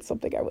like that's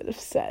something I would have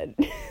said.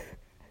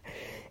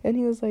 And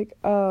he was like,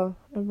 oh,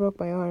 I broke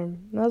my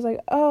arm. And I was like,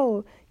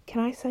 oh,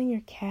 can I sign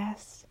your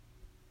cast?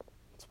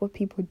 It's what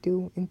people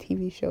do in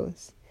TV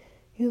shows.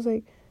 He was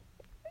like,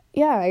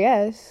 yeah, I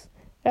guess.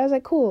 And I was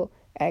like, cool.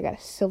 And I got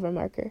a silver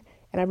marker.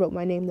 And I wrote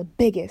my name the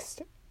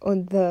biggest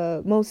on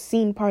the most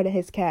seen part of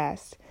his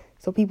cast.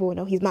 So people would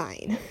know he's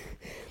mine.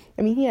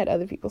 I mean, he had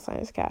other people sign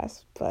his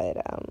cast. But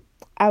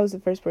I was the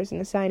first person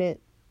to sign it.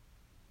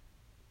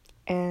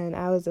 And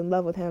I was in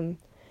love with him.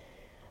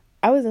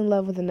 I was in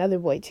love with another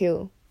boy,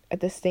 too, at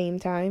the same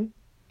time.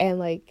 And,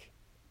 like,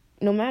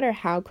 no matter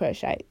how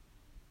crush I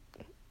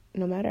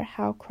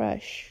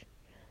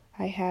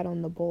had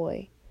on the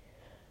boy,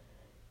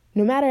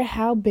 no matter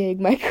how big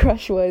my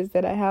crush was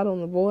that I had on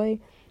the boy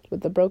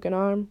with the broken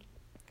arm,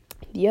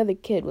 the other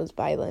kid was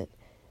violent.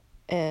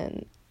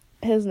 And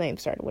his name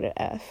started with an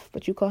F,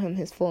 but you call him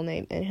his full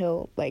name and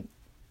he'll, like,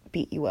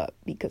 beat you up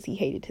because he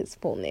hated his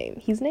full name.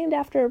 He's named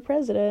after a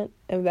president,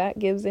 if that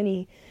gives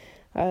any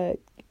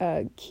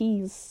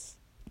key,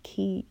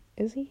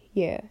 is he?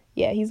 Yeah,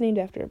 he's named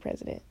after a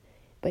president,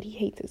 but he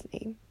hates his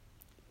name.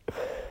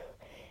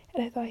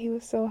 And I thought he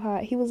was so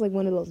hot. He was like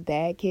one of those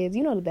bad kids.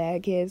 You know the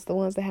bad kids, the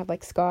ones that have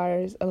like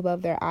scars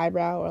above their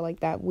eyebrow or like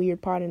that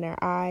weird part in their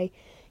eye.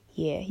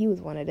 Yeah, he was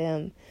one of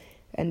them.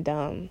 And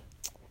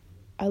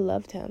I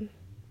loved him.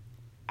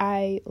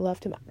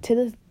 To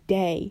this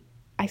day.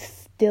 I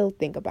still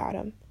think about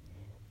him.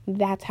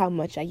 That's how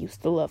much I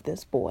used to love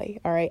this boy,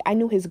 all right? I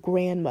knew his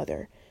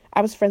grandmother.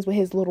 I was friends with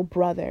his little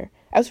brother.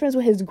 I was friends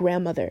with his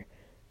grandmother,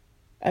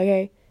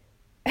 okay?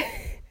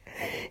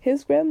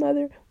 His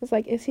grandmother was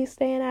like, is he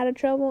staying out of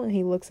trouble? And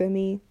he looks at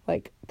me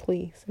like,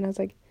 please. And I was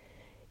like,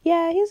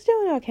 yeah, he's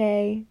doing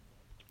okay.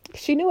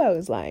 She knew I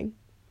was lying.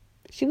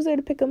 She was there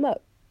to pick him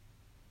up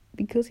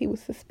because he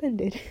was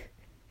suspended.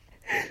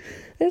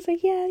 I was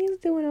like, yeah, he's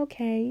doing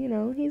okay. You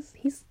know,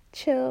 he's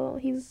chill.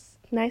 He's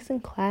nice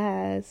in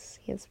class.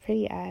 He has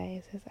pretty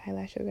eyes. His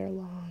eyelashes are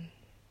long.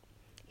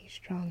 He's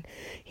strong.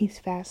 He's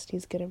fast.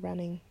 He's good at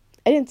running.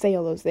 I didn't say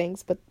all those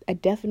things, but I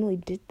definitely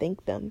did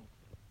think them.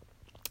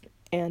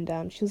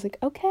 And she was like,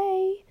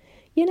 okay,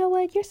 you know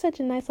what? You're such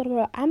a nice little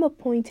girl. I'm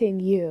appointing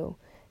you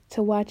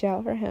to watch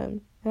out for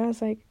him. And I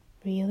was like,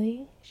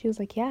 really? She was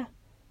like, yeah,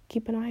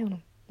 keep an eye on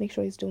him. Make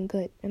sure he's doing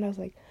good. And I was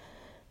like,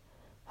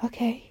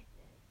 okay.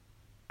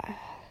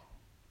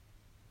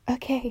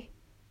 Okay.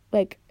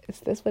 Like, is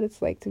this what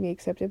it's like to be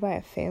accepted by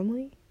a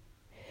family?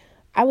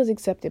 I was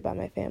accepted by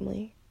my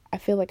family. I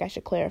feel like I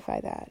should clarify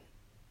that.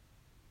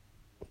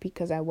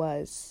 Because I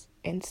was,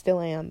 and still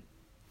am.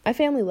 My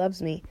family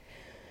loves me,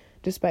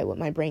 despite what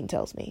my brain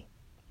tells me.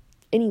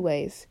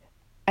 Anyways,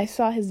 I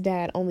saw his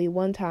dad only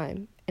one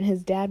time, and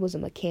his dad was a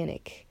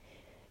mechanic.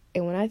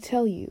 And when I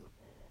tell you,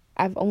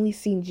 I've only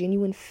seen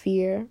genuine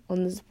fear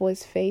on this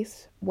boy's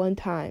face one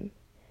time.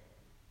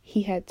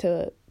 He had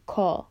to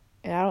call,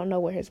 and I don't know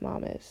where his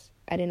mom is.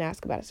 I didn't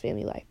ask about his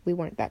family life. We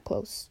weren't that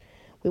close.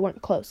 We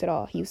weren't close at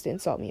all. He used to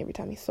insult me every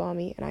time he saw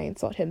me, and I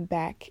insult him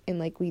back, and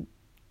like we'd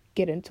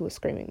get into a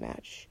screaming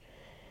match.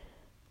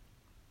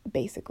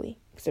 Basically,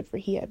 except for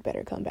he had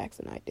better comebacks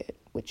than I did,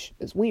 which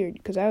is weird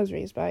because I was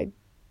raised by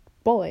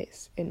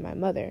boys and my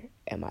mother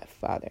and my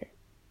father.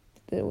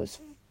 There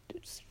was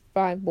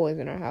 5 boys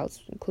in our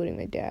house, including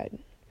my dad,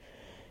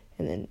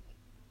 and then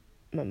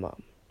my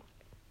mom.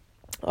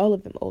 All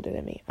of them older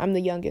than me. I'm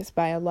the youngest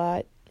by a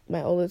lot.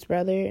 My oldest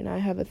brother and I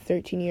have a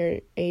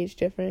 13-year age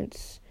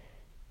difference.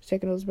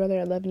 Second oldest brother,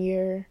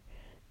 11-year.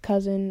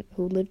 Cousin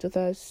who lived with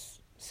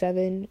us,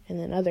 7, and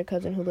then other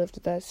cousin who lived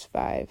with us,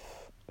 5.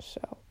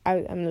 So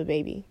I'm the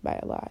baby by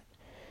a lot.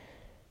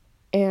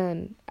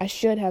 And I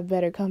should have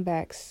better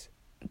comebacks,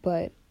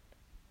 but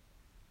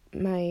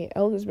my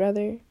eldest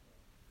brother,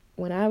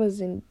 when I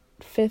was in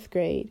 5th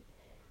grade,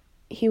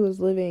 he was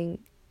living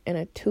in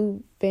a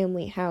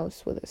 2-family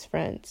house with his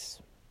friends,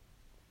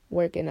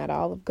 working at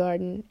Olive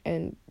Garden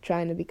and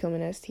trying to become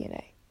an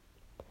STNA.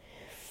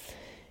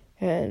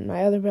 And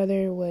my other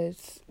brother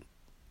was,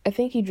 I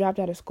think he dropped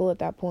out of school at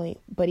that point,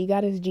 but he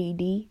got his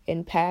GED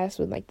and passed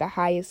with like the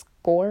highest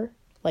score.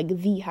 Like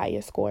the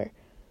highest score.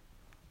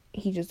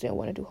 He just didn't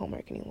want to do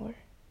homework anymore.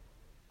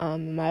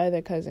 My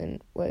other cousin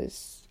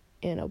was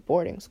in a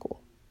boarding school.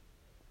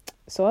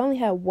 So I only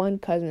had one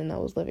cousin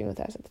that was living with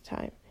us at the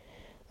time.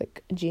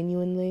 Like,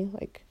 genuinely,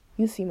 like,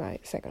 you see my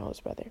second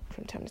oldest brother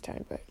from time to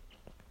time, but...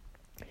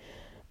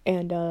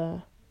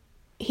 And,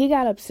 he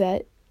got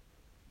upset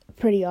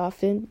pretty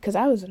often because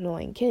I was an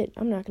annoying kid.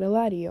 I'm not gonna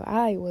lie to you.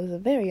 I was a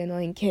very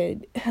annoying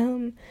kid.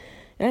 And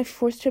I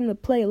forced him to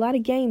play a lot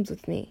of games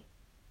with me.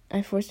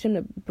 I forced him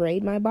to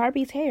braid my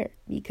Barbie's hair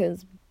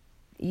because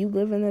you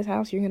live in this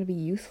house, you're going to be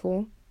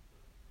useful.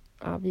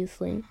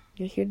 Obviously,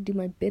 you're here to do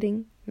my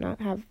bidding, not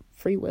have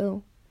free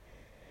will.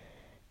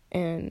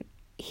 And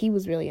he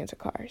was really into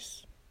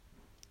cars.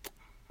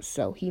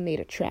 So he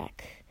made a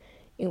track.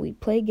 And we'd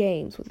play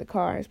games with the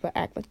cars, but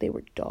act like they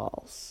were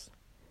dolls.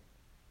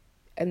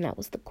 And that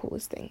was the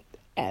coolest thing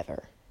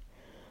ever.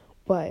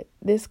 But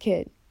this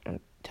kid,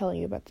 I'm telling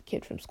you about the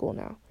kid from school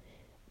now.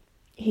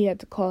 He had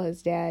to call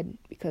his dad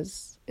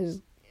because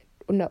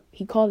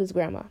he called his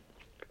grandma.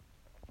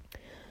 A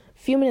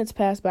few minutes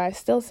passed by,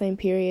 still same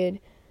period,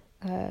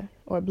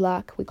 or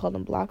block. We called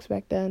them blocks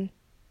back then.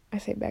 I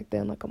say back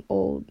then like I'm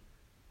old.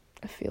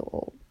 I feel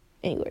old.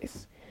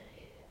 Anyways,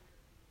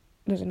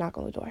 there's a knock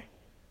on the door.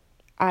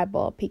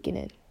 Eyeball peeking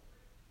in.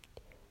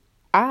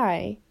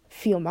 I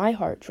feel my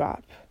heart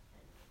drop,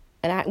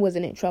 and I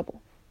wasn't in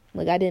trouble.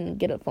 Like, I didn't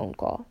get a phone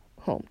call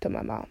home to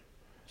my mom.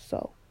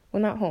 So,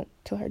 well, not home,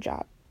 to her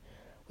job.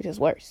 Which is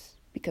worse,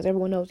 because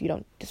everyone knows you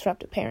don't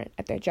disrupt a parent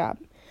at their job.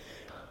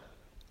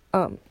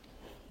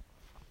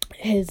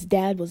 His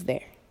dad was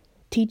there.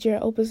 Teacher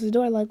opens the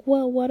door like,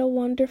 well, what a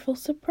wonderful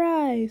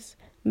surprise,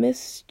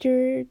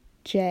 Mr.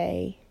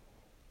 J.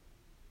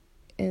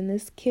 And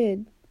this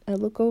kid, I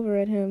look over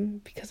at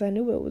him because I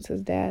knew it was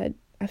his dad.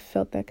 I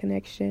felt that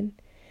connection.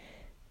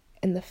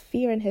 And the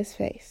fear in his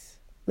face.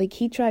 Like,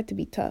 he tried to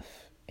be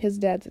tough. His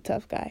dad's a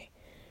tough guy.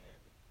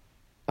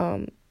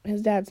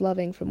 His dad's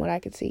loving from what I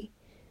could see.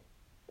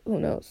 Who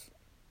knows?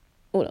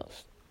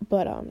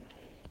 But,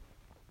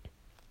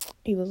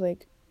 he was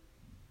like,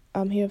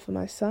 I'm here for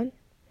my son.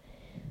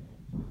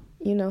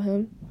 You know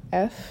him,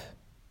 F.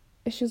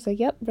 And she was like,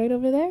 yep, right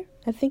over there.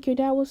 I think your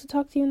dad wants to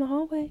talk to you in the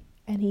hallway.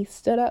 And he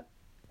stood up.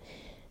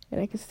 And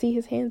I could see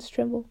his hands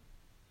tremble.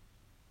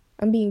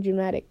 I'm being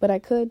dramatic, but I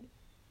could.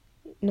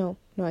 No,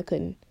 I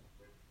couldn't.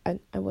 I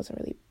wasn't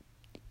really.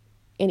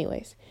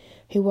 Anyways,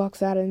 he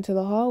walks out into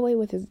the hallway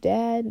with his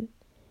dad.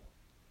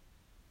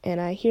 And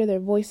I hear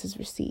their voices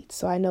recede,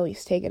 so I know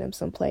he's taking him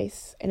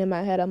someplace. And in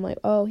my head, I'm like,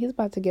 oh, he's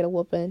about to get a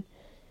whooping.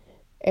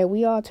 And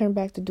we all turned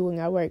back to doing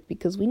our work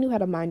because we knew how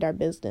to mind our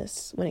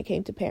business when it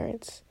came to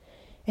parents.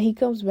 And he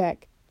comes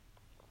back,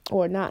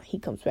 or not he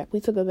comes back. We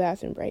took a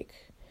bathroom break.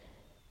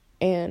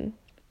 And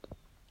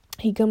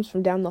he comes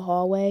from down the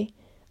hallway.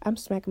 I'm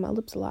smacking my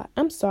lips a lot.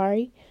 I'm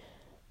sorry.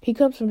 He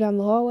comes from down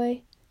the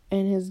hallway,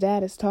 and his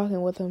dad is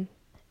talking with him.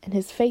 And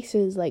his face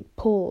is, like,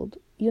 pulled.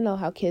 You know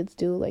how kids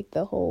do, like,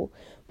 the whole...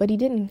 But he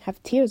didn't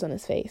have tears on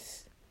his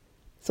face.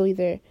 So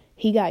either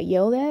he got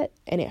yelled at,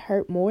 and it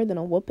hurt more than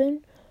a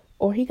whooping,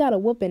 or he got a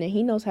whooping, and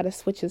he knows how to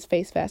switch his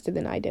face faster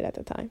than I did at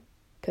the time.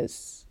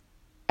 Because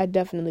I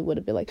definitely would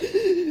have been like...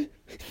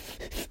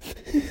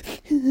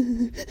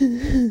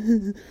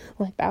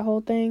 like that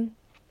whole thing.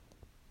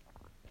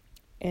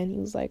 And he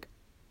was like...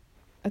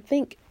 I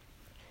think,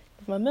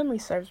 if my memory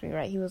serves me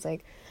right, he was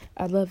like,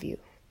 I love you.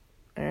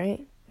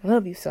 Alright? I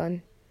love you,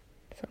 son.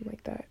 Something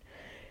like that.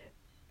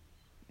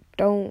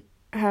 Don't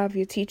have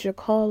your teacher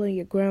calling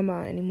your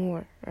grandma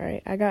anymore.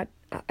 Alright? I got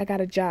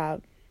a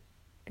job.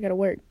 I gotta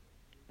work.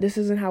 This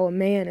isn't how a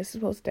man is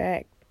supposed to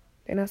act.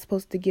 They're not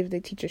supposed to give their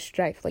teacher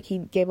strife. Like, he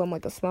gave him,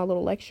 like, a small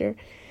little lecture.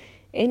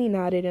 And he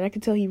nodded. And I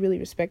could tell he really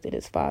respected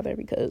his father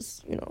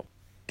because, you know,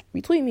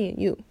 between me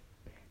and you,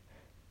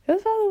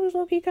 his father was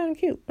low-key kind of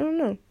cute. I don't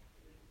know.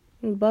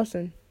 He was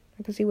busting.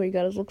 I could see where he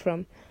got his look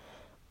from.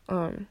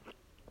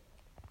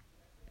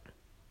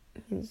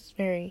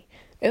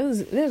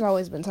 There's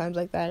always been times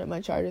like that at my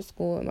charter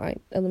school, at my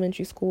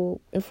elementary school.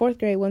 In 4th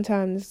grade, one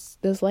time,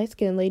 this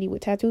light-skinned lady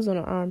with tattoos on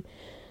her arm,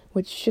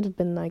 which should have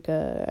been like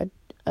a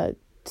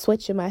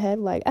switch in my head,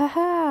 like,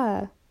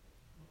 aha,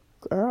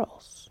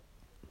 girls.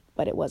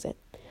 But it wasn't.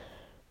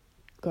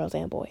 Girls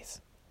and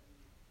boys.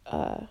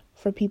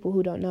 For people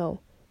who don't know,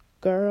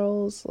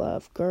 girls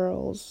love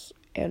girls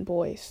and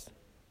boys.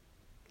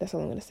 That's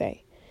all I'm going to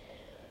say.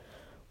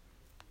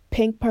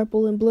 Pink,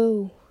 purple, and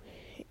blue.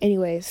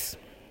 Anyways,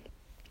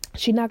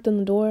 she knocked on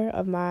the door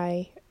of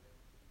my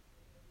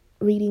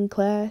reading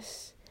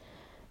class,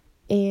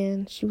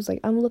 and she was like,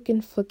 I'm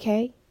looking for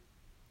Kay.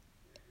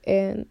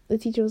 And the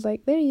teacher was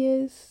like, there he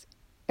is.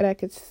 And I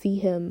could see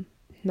him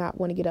not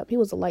want to get up. He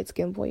was a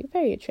light-skinned boy,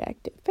 very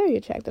attractive, very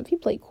attractive. He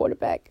played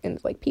quarterback in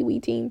his, like, pee-wee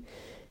team.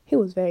 He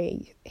was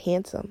very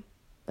handsome.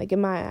 Like,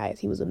 in my eyes,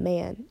 he was a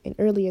man. And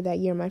earlier that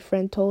year, my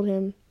friend told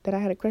him that I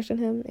had a crush on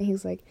him. And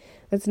he's like,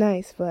 that's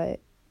nice, but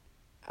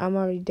I'm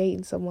already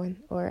dating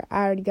someone. Or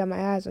I already got my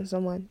eyes on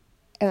someone.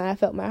 And I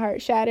felt my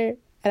heart shatter.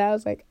 And I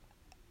was like,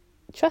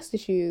 trust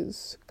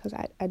issues. Because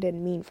I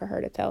didn't mean for her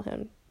to tell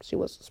him. She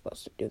wasn't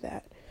supposed to do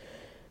that.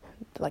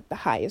 Like, the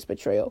highest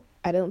betrayal.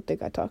 I don't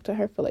think I talked to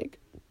her for, like,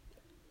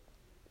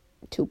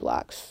 2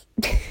 blocks.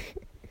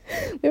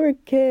 We were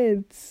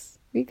kids.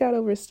 We got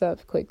over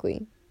stuff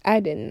quickly. I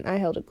didn't. I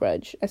held a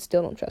grudge. I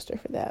still don't trust her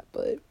for that.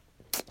 But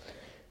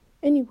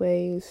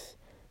anyways,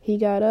 he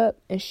got up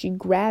and she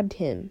grabbed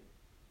him.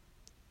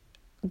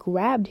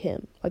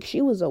 Like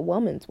she was a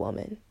woman's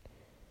woman.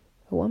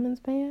 A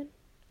woman's man?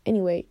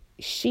 Anyway,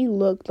 she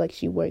looked like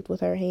she worked with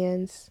her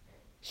hands.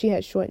 She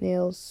had short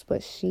nails,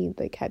 but she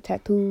like had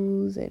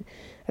tattoos, and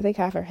I think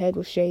half her head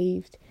was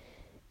shaved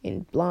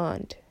and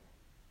blonde.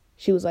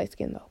 She was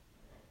light-skinned though.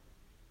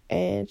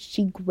 And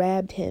she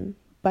grabbed him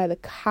by the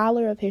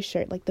collar of his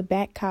shirt, like the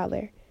back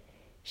collar.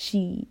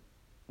 She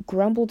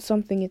grumbled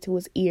something into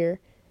his ear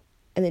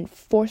and then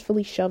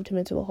forcefully shoved him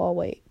into the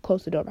hallway,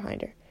 closed the door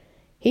behind her.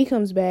 He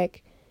comes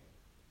back.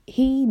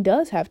 He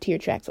does have tear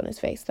tracks on his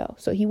face, though,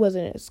 so he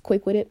wasn't as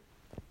quick with it.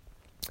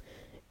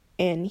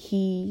 And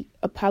he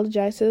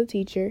apologized to the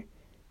teacher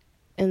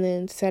and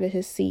then sat at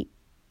his seat.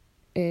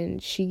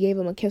 And she gave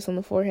him a kiss on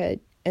the forehead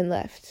and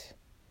left.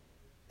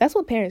 That's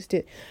what parents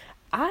do.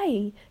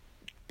 I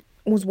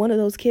was one of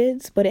those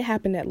kids, but it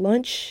happened at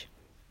lunch.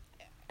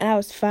 And I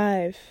was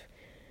 5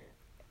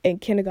 in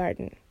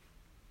kindergarten.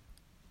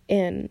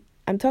 And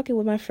I'm talking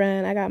with my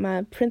friend. I got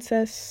my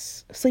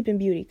Princess Sleeping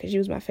Beauty because she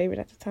was my favorite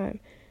at the time.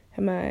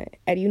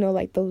 And you know,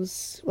 like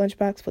those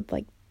lunchbox with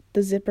like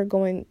the zipper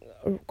going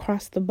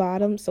across the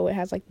bottom, so it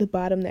has like the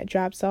bottom that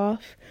drops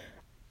off.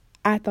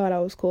 I thought I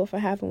was cool for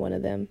having one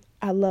of them.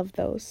 I love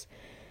those.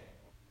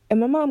 And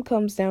my mom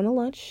comes down to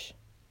lunch,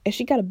 and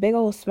she got a big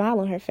old smile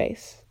on her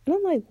face. And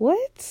I'm like,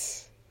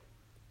 what?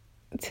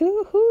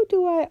 To who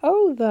do I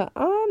owe the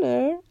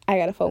honor? I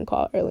got a phone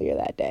call earlier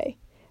that day.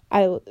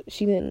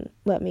 She didn't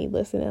let me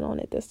listen in on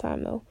it this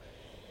time, though.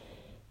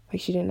 Like,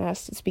 she didn't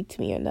ask to speak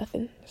to me or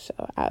nothing. So,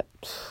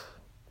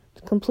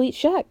 complete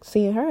shock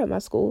seeing her at my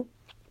school.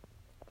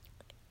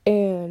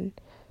 And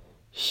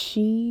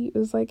she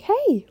was like,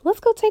 hey, let's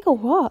go take a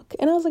walk.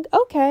 And I was like,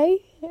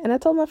 okay. And I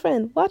told my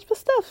friend, watch my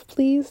stuff,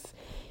 please.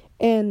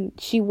 And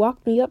she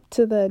walked me up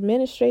to the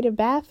administrative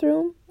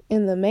bathroom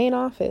in the main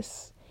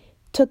office,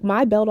 took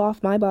my belt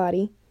off my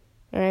body,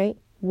 all right,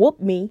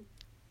 whooped me,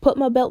 put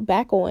my belt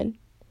back on,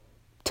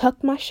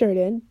 tucked my shirt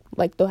in,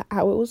 like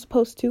how it was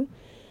supposed to,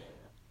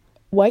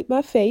 wiped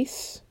my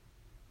face,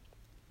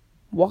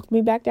 walked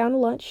me back down to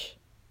lunch.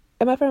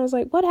 And my friend was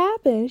like, what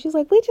happened? She's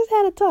like, we just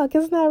had a talk,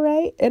 isn't that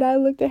right? And I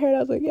looked at her and I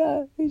was like,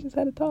 yeah, we just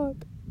had a talk.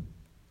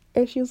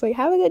 And she was like,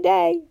 have a good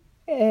day.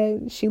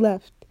 And she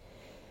left.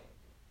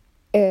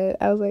 And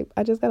I was like,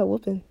 I just got a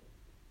whooping.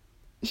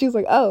 She was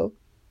like, oh,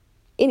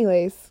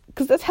 anyways,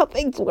 because that's how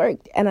things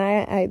worked. And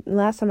I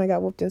last time I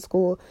got whooped in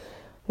school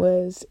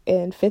was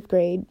in 5th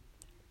grade.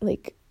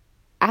 Like,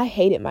 I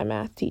hated my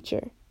math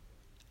teacher.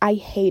 I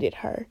hated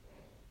her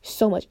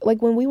so much.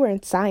 Like, when we were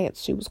in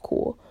science, she was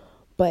cool.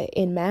 But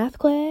in math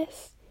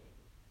class,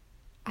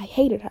 I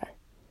hated her.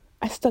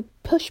 I stuck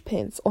push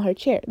pins on her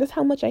chair. That's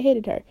how much I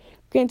hated her.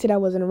 Granted, I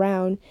wasn't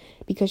around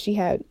because she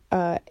had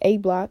class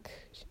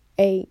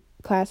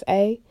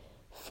A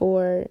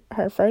for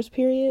her first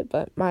period,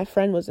 but my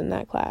friend was in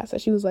that class.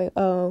 And she was like,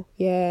 oh,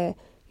 yeah,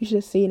 you should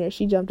have seen her.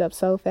 She jumped up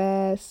so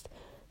fast.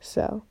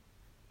 So,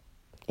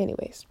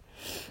 anyways.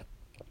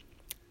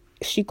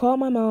 She called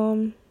my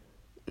mom.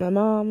 My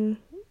mom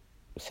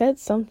said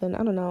something.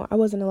 I don't know. I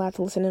wasn't allowed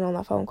to listen in on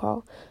that phone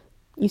call.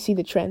 You see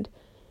the trend.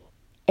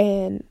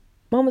 And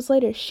moments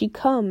later, she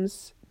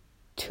comes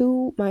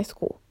to my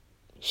school.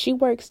 She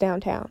works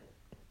downtown,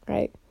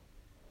 right?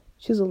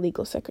 She's a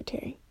legal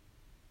secretary.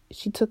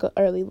 She took an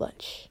early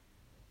lunch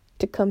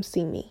to come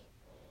see me.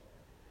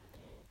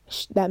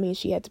 That means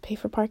she had to pay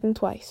for parking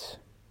twice.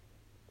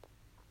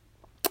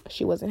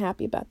 She wasn't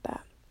happy about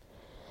that.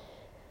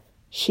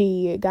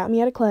 She got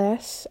me out of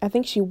class. I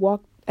think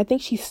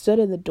she stood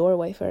in the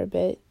doorway for a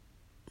bit,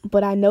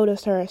 but I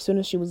noticed her as soon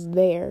as she was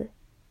there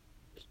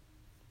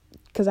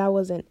because I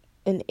wasn't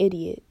an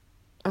idiot.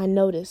 I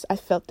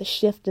felt the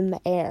shift in the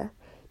air.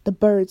 The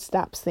birds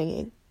stopped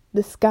singing.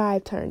 The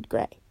sky turned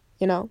gray,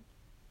 you know?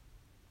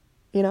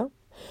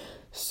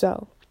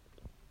 So,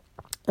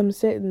 I'm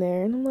sitting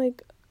there and I'm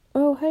like,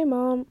 oh, hey,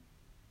 Mom.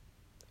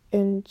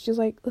 And she's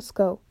like, let's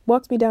go.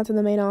 Walks me down to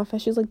the main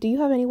office. She's like, do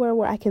you have anywhere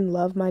where I can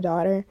love my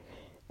daughter?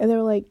 And they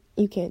were like,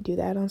 you can't do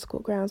that on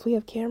school grounds. We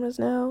have cameras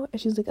now. And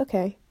she's like,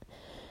 okay.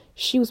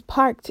 She was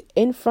parked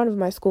in front of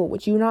my school,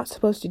 which you're not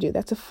supposed to do.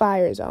 That's a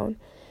fire zone.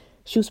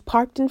 She was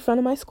parked in front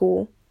of my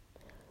school.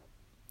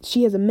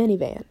 She has a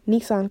minivan,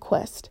 Nissan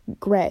Quest,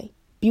 gray,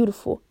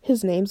 beautiful.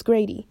 His name's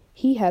Grady.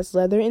 He has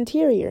leather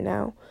interior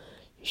now.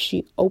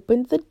 She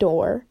opened the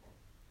door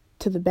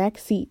to the back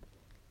seat,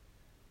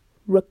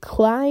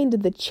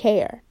 reclined the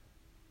chair,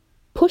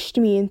 pushed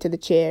me into the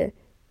chair,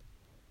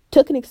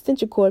 took an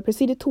extension cord,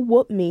 proceeded to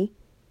whoop me,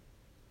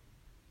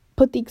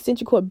 put the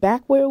extension cord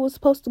back where it was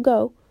supposed to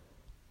go,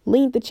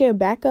 leaned the chair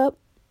back up,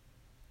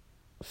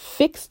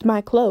 fixed my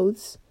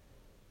clothes,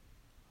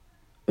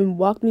 and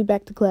walked me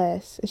back to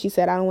class. And she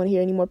said, I don't want to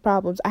hear any more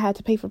problems. I had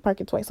to pay for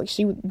parking twice. Like,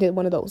 she did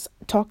one of those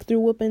talk-through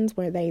whoopings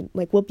where they,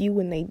 like, whoop you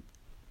when they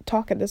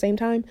talk at the same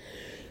time.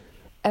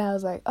 And I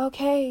was like,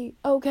 okay.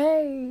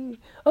 Then,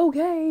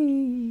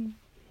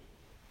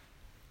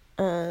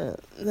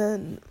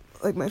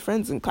 like, my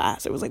friends in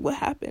class, it was like, what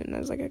happened? And I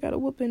was like, I got a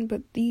whooping,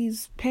 but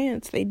these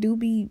pants, they do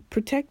be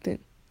protecting.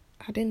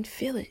 I didn't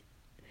feel it.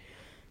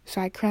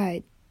 So I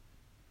cried,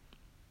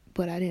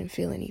 but I didn't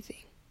feel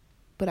anything.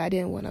 But I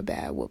didn't want a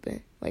bad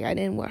whooping. Like, I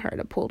didn't want her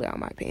to pull down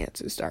my pants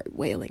and start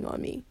wailing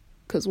on me.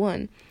 Because,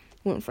 one,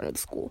 we're in front of the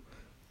school.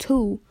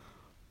 Two,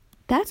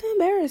 that's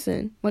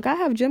embarrassing. Like, I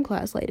have gym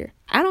class later.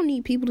 I don't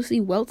need people to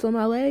see welts on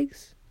my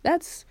legs.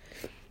 That's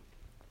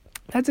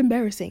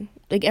embarrassing.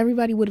 Like,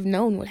 everybody would have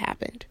known what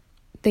happened.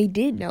 They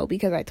did know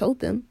because I told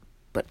them.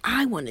 But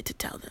I wanted to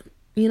tell them,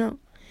 you know?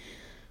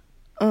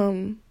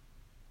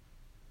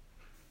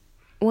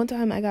 One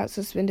time I got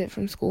suspended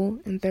from school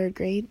in 3rd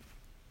grade.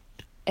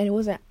 And it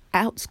wasn't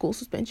out-school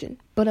suspension.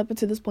 But up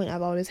until this point,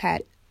 I've always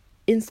had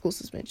in-school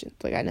suspension.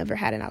 Like, I never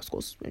had an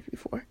out-school suspension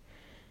before.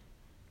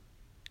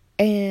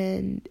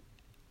 And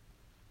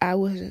I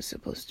wasn't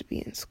supposed to be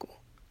in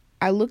school.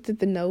 I looked at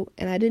the note,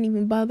 and I didn't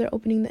even bother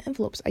opening the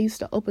envelopes. I used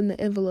to open the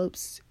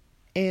envelopes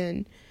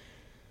and,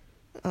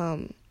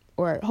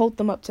 or hold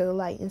them up to the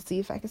light and see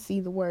if I could see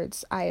the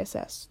words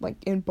ISS, like,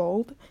 in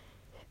bold.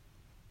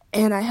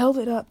 And I held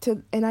it up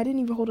and I didn't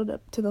even hold it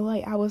up to the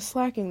light. I was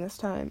slacking this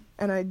time,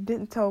 and I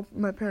didn't tell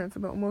my parents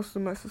about most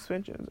of my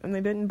suspensions, and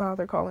they didn't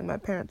bother calling my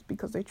parents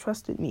because they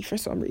trusted me for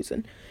some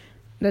reason.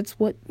 That's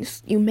what,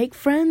 you make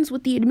friends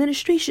with the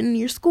administration in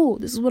your school.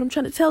 This is what I'm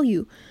trying to tell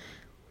you.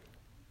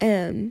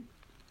 And,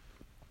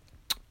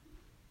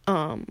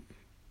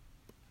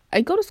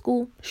 I go to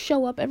school,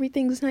 show up,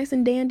 everything's nice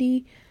and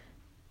dandy.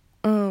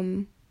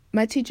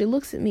 My teacher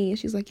looks at me, and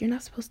she's like, you're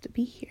not supposed to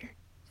be here.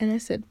 And I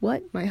said,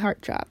 what? My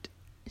heart dropped.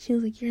 She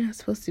was like, you're not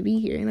supposed to be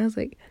here. And I was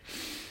like,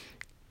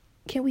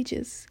 can we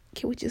just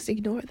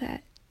ignore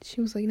that? She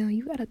was like, no,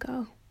 you gotta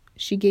go.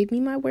 She gave me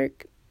my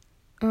work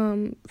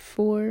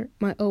for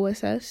my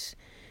OSS,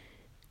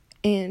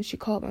 and she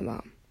called my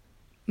mom.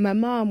 My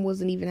mom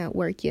wasn't even at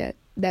work yet.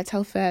 That's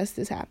how fast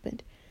this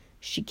happened.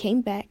 She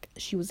came back.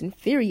 She was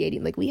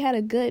infuriating. Like, we had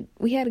a good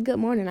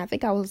morning. I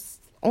think I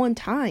was on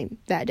time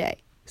that day.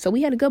 So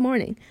we had a good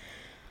morning.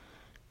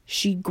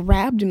 She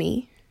grabbed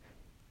me,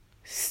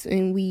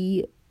 and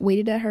we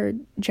waited at her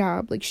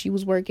job. Like, she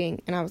was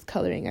working and I was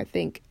coloring, I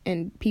think,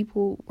 and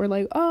people were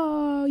like,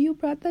 oh, you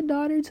brought the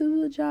daughter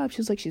to the job. She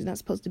was like, she's not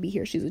supposed to be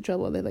here, she's in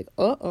trouble. They're like,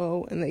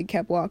 uh-oh, and they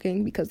kept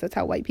walking because that's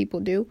how white people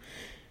do.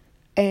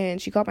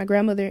 And she called my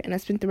grandmother, and I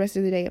spent the rest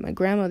of the day at my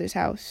grandmother's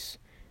house.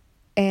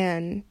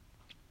 And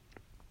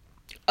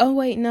Oh,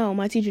 wait, no,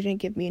 my teacher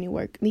didn't give me any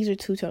work. These are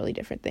two totally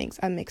different things.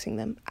 I'm mixing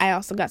them. I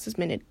also got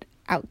suspended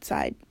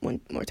outside one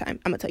more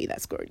time. I'm going to tell you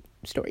that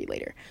story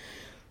later.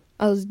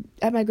 I was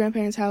at my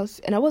grandparents' house,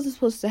 and I wasn't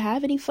supposed to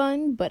have any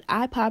fun, but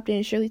I popped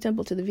in Shirley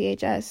Temple to the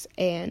VHS,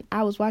 and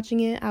I was watching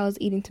it. I was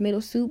eating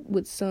tomato soup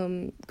with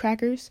some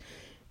crackers,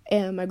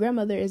 and my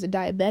grandmother is a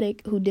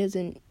diabetic who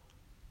doesn't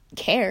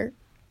care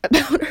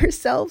about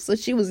herself, so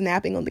she was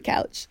napping on the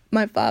couch.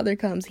 My father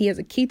comes. He has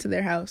a key to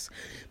their house.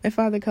 My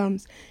father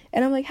comes,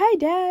 and I'm like, "Hi,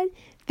 Dad,"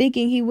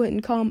 thinking he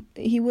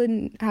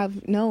wouldn't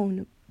have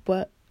known,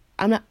 but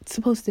I'm not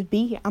supposed to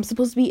be here. I'm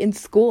supposed to be in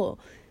school.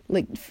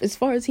 Like, as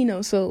far as he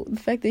knows. So the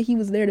fact that he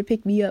was there to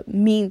pick me up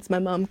means my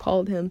mom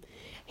called him.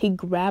 He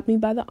grabbed me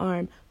by the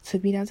arm,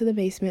 took me down to the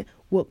basement,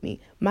 whooped me.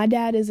 My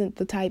dad isn't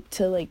the type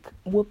to, like,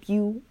 whoop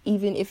you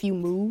even if you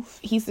move.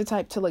 He's the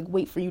type to, like,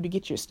 wait for you to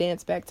get your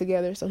stance back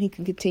together so he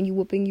can continue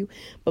whooping you.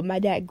 But my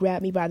dad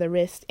grabbed me by the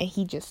wrist, and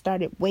he just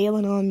started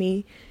wailing on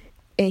me.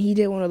 And he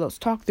did one of those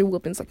talk-through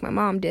whoopings like my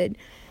mom did.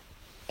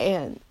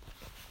 And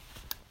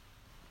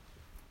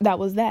that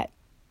was that.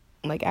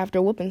 Like,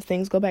 after whoopings,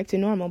 things go back to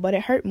normal. But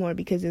it hurt more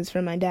because it's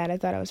from my dad. I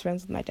thought I was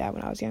friends with my dad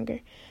when I was younger.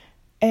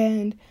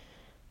 And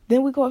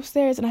then we go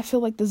upstairs, and I feel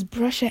like this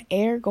brush of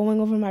air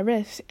going over my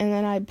wrist. And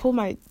then I pull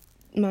my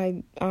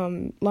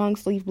long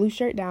sleeve blue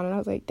shirt down, and I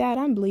was like, "Dad,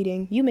 I'm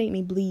bleeding. You made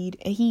me bleed."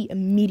 And he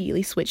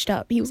immediately switched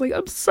up. He was like,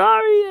 "I'm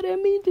sorry. I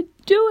didn't mean to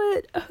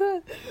do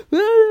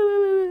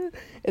it."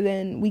 And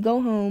then we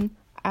go home.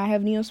 I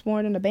have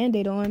Neosporin and a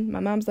Band-Aid on. My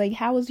mom's like,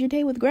 "How was your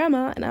day with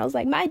Grandma?" And I was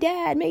like, "My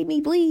dad made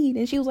me bleed."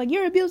 And she was like,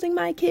 "You're abusing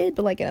my kid,"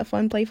 but like in a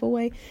fun, playful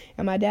way.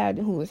 And my dad,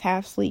 who was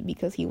half asleep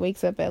because he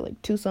wakes up at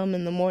like 2-something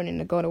in the morning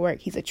to go to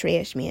work, he's a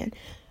trash man.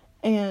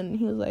 And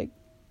he was like,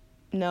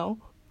 "No."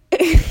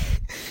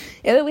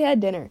 And then we had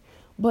dinner.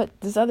 But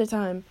this other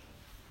time,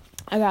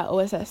 I got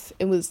OSS.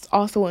 It was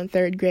also in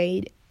 3rd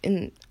grade.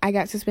 And I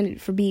got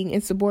suspended for being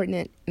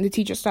insubordinate. And the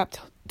teacher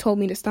told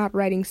me to stop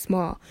writing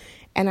small.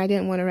 And I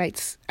didn't want to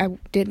write, I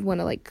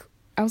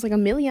was like,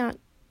 Amelia,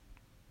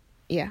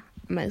 yeah,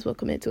 I might as well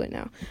commit to it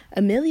now.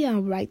 Amelia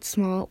writes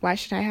small, why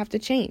should I have to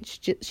change?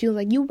 She was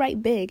like, "You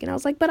write big." And I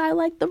was like, "But I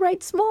like the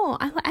write small.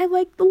 I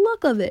like the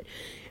look of it."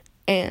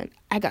 And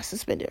I got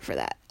suspended for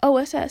that.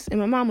 OSS. And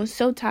my mom was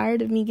so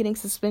tired of me getting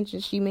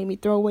suspended, she made me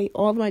throw away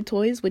all of my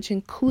toys, which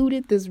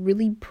included this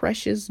really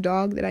precious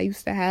dog that I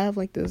used to have,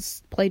 like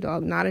this play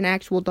dog, not an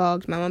actual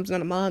dog. My mom's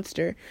not a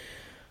monster.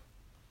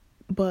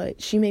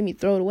 But she made me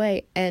throw it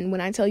away. And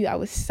when I tell you I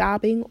was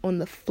sobbing on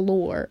the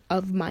floor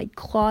of my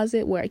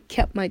closet where I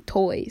kept my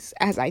toys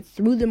as I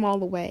threw them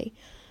all away,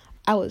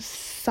 I was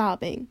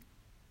sobbing.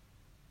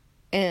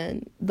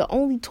 And the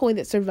only toy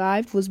that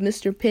survived was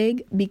Mr.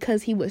 Pig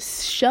because he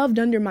was shoved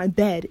under my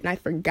bed and I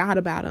forgot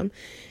about him.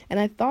 And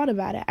I thought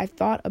about it. I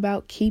thought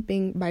about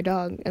keeping my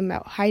dog and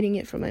about hiding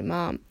it from my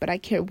mom. But I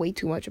care way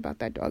too much about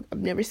that dog. I've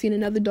never seen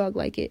another dog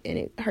like it. And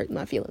it hurt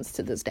my feelings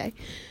to this day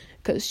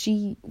because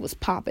she was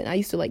popping. I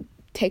used to like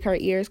take her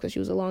ears because she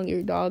was a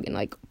long-eared dog and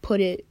like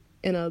put it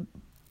in a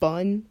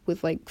bun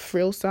with like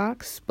frill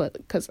socks, but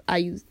because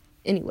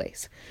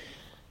anyways,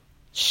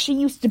 she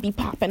used to be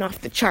popping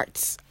off the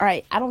charts. All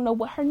right, I don't know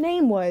what her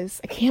name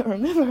was, I can't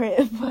remember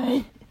it,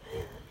 but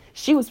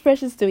she was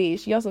precious to me.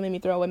 She also made me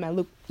throw away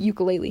my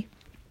ukulele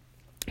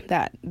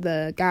that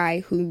the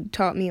guy who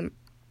taught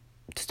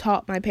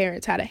my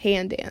parents how to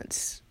hand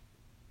dance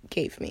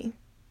gave me.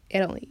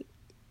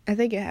 I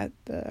think it had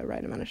the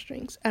right amount of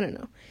strings. I don't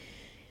know.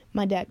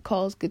 My dad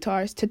calls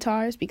guitars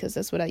tatars because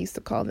that's what I used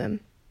to call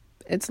them.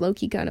 It's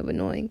low-key kind of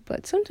annoying,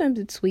 but sometimes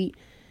it's sweet.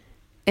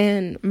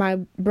 And my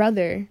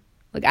brother,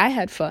 like, I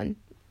had fun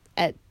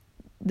at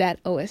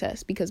that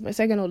OSS because my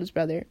second oldest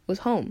brother was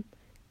home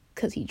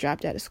because he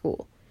dropped out of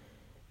school.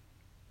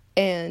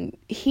 And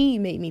he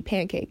made me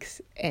pancakes,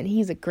 and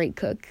he's a great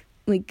cook.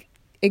 Like,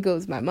 it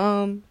goes my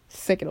mom,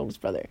 second oldest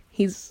brother.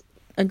 He's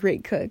a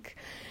great cook.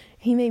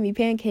 He made me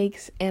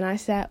pancakes, and I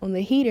sat on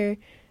the heater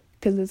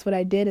because that's what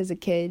I did as a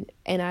kid,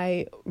 and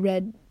I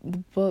read the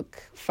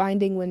book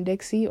Finding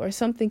Winn-Dixie or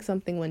something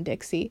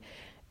Winn-Dixie,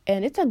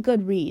 and it's a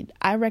good read.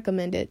 I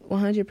recommend it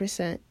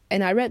 100%,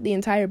 and I read the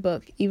entire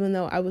book, even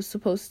though I was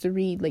supposed to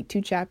read like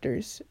 2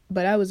 chapters,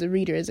 but I was a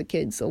reader as a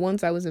kid, so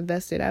once I was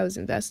invested, I was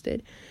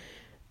invested.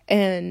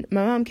 And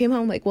my mom came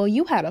home like, "Well,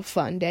 you had a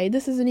fun day.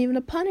 This isn't even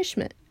a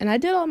punishment." And I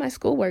did all my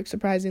schoolwork,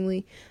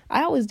 surprisingly.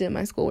 I always did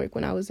my schoolwork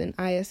when I was in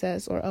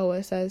ISS or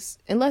OSS,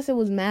 unless it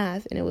was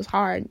math and it was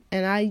hard.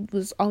 And I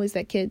was always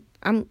that kid.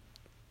 I'm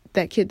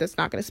that kid that's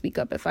not going to speak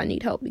up if I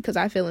need help because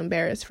I feel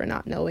embarrassed for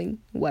not knowing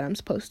what I'm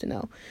supposed to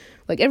know.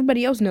 Like,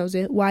 everybody else knows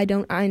it. Why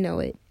don't I know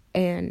it?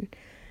 And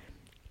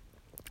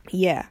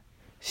yeah,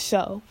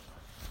 so...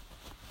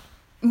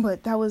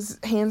 But that was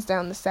hands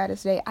down the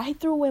saddest day. I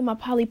threw away my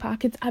Polly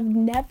Pockets.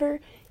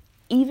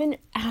 Even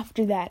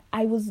after that,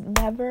 I was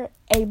never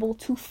able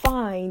to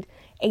find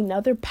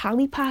another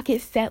Polly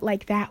Pocket set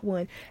like that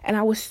one, and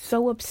I was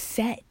so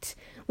upset.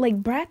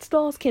 Like, Bratz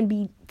dolls can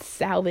be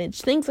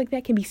salvaged. Things like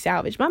that can be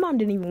salvaged. My mom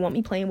didn't even want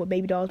me playing with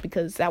baby dolls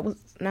because that was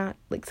not,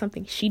 like,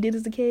 something she did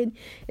as a kid.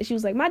 And she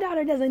was like, my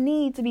daughter doesn't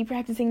need to be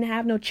practicing to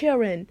have no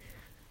children.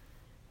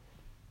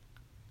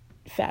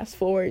 Fast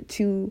forward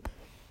to,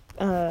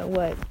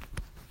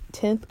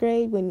 10th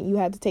grade, when you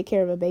had to take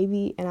care of a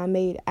baby, and I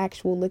made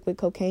actual liquid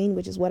cocaine,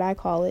 which is what I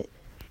call it.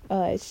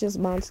 It's just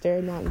Monster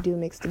and Mountain Dew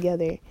mixed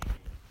together,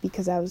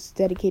 because I was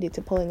dedicated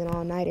to pulling an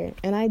all-nighter,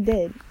 and I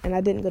did, and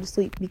I didn't go to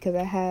sleep because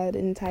I had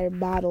an entire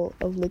bottle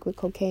of liquid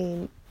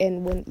cocaine,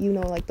 and when,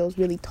 like those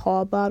really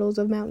tall bottles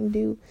of Mountain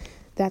Dew,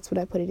 that's what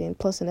I put it in,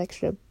 plus an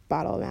extra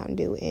bottle of Mountain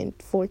Dew and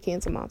 4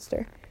 cans of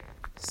Monster.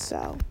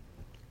 So,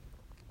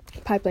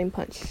 Pipeline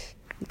Punch,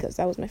 because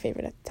that was my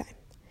favorite at the time.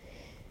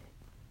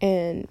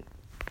 And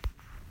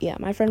yeah,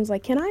 my friend was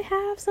like, can I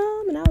have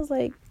some? And I was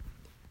like,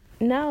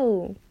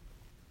 no.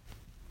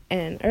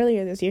 And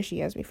earlier this year,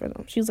 she asked me for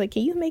them. She was like,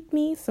 can you make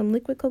me some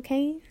liquid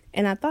cocaine?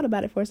 And I thought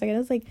about it for a second. I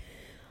was like,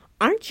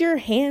 aren't your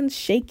hands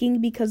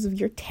shaking because of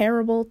your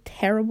terrible,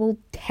 terrible,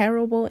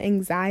 terrible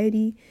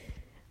anxiety?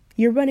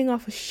 You're running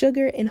off of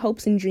sugar and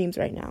hopes and dreams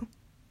right now.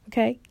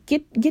 Okay?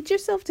 Get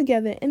yourself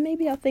together, and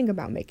maybe I'll think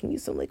about making you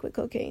some liquid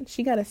cocaine.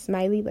 She got a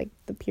smiley, like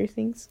the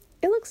piercings.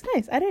 It looks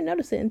nice. I didn't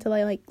notice it until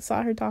I,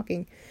 saw her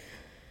talking.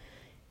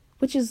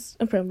 Which is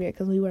appropriate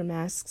because we wear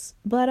masks.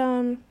 But,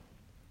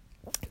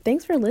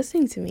 thanks for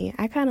listening to me.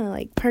 I kind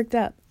of, perked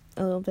up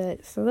a little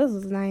bit. So this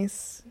was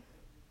nice.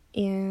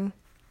 Yeah.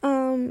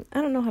 I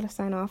don't know how to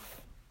sign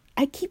off.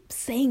 I keep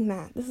saying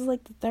that. This is, the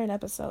 3rd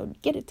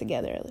episode. Get it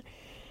together.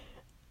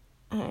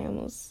 I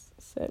almost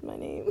said my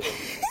name.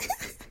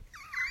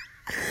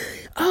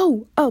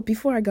 Oh,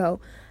 before I go,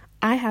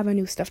 I have a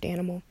new stuffed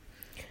animal.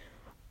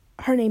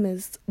 Her name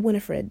is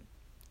Winifred,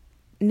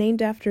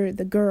 named after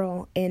the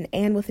girl in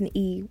Anne with an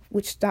E,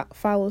 which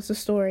follows the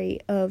story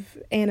of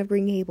Anne of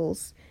Green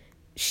Gables.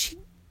 She's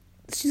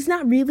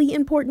not really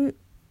important,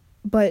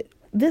 but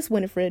this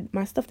Winifred,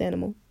 my stuffed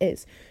animal,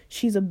 is.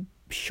 She's a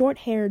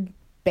short-haired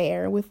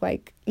bear with,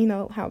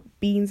 how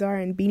beans are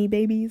in Beanie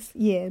Babies?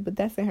 Yeah, but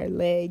that's in her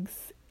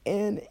legs.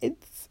 And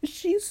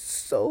she's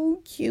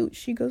so cute.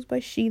 She goes by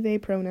she, they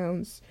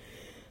pronouns.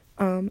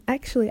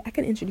 Actually, I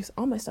can introduce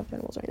all my stuffed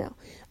animals right now.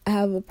 I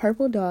have a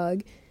purple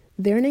dog.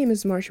 Their name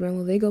is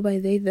Marshmallow. They go by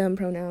they, them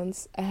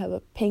pronouns. I have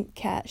a pink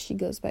cat. She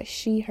goes by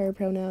she, her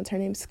pronouns. Her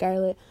name's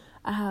Scarlet.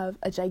 I have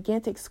a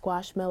gigantic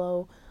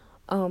squashmallow,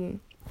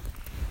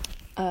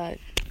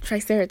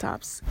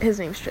 Triceratops. His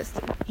name's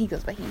Tristan. He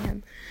goes by he,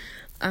 him.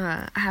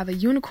 I have a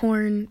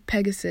unicorn,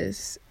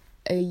 Pegasus,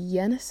 a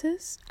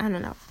Genesis. I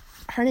don't know.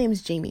 Her name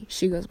is Jamie.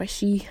 She goes by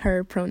she,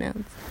 her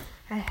pronouns.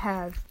 I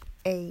have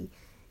a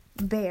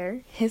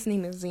bear. His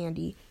name is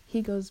Zandy.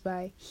 He goes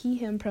by he,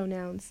 him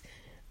pronouns.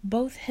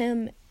 Both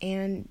him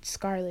and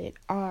Scarlet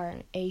are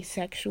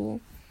asexual,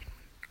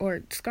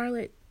 or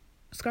Scarlet's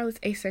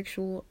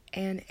asexual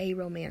and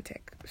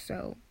aromantic.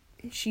 So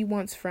she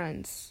wants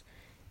friends,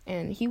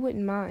 and he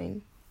wouldn't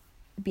mind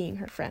being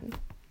her friend.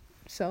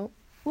 So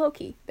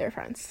low-key, they're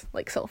friends,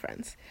 soul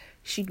friends.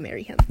 She'd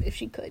marry him if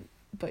she could,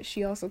 but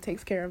she also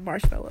takes care of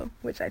Marshmallow,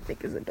 which I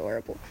think is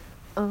adorable.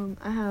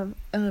 I have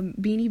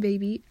Beanie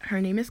Baby.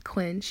 Her name is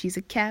Quinn. She's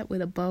a cat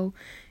with a bow.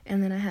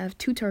 And then I have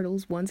 2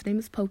 turtles. One's name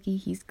is Pokey.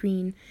 He's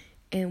green.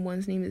 And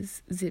one's name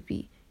is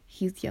Zippy.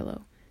 He's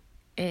yellow.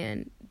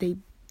 And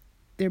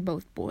they're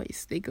both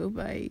boys. They go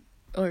by,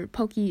 or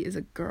Pokey is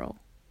a girl.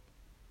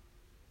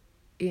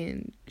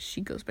 And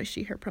she goes by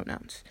she, her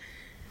pronouns.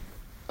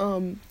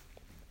 I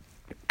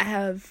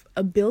have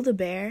a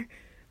Build-A-Bear.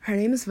 Her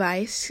name is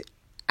Vice.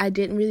 I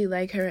didn't really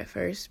like her at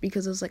first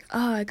because I was like,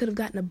 oh, I could have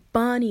gotten a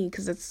bunny,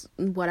 because that's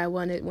what I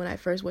wanted when I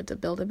first went to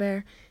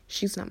Build-A-Bear.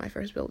 She's not my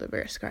first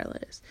Build-A-Bear,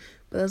 Scarlet is.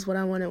 But that's what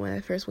I wanted when I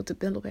first went to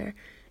Build-A-Bear.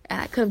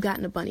 And I could have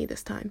gotten a bunny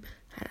this time,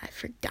 and I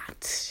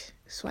forgot.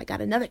 So I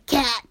got another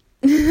cat.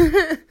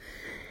 Her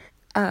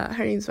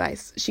name's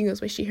Vice. She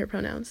goes by she, her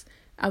pronouns.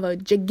 I have a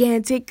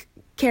gigantic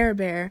Care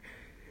Bear.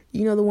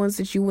 You know the ones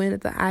that you win at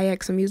the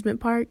IX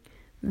amusement park?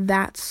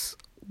 That's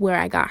where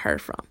I got her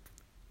from.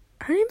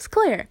 Her name's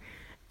Claire.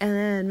 And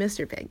then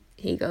Mr. Pig,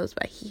 he goes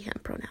by he, him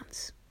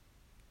pronouns.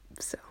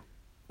 So,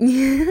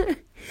 in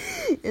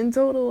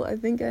total, I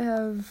think I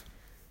have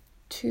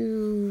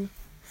 2,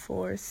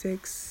 4,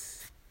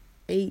 6,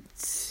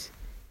 8,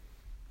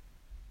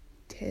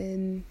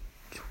 10,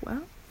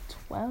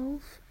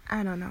 12?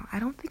 I don't know. I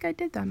don't think I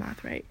did that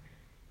math right.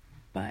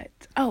 But,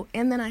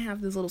 and then I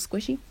have this little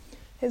squishy.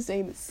 His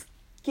name is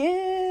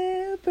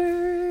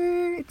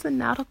Skipper. It's a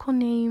nautical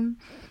name.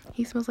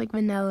 He smells like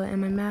vanilla, and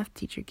my math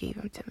teacher gave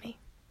him to me.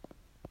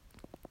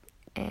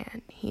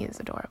 And he is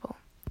adorable.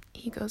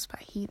 He goes by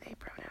he, they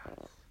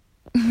pronouns.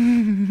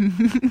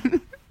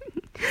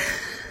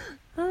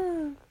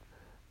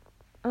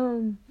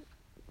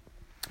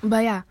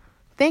 But yeah,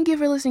 thank you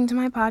for listening to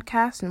my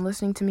podcast and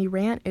listening to me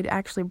rant. It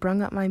actually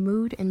brung up my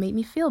mood and made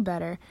me feel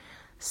better.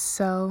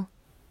 So,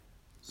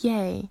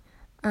 yay.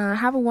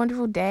 Have a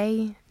wonderful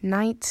day,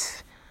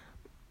 night,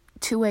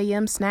 2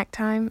 a.m. snack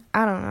time.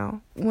 I don't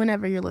know.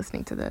 Whenever you're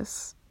listening to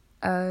this.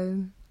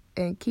 And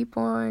keep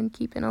on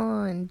keeping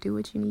on. Do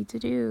what you need to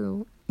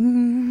do.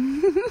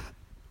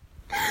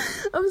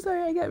 I'm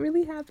sorry, I got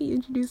really happy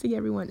introducing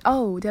everyone.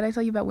 Oh, did I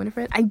tell you about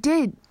Winifred? I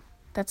did.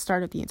 That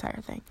started the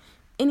entire thing.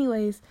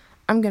 Anyways,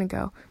 I'm gonna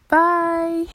go. Bye.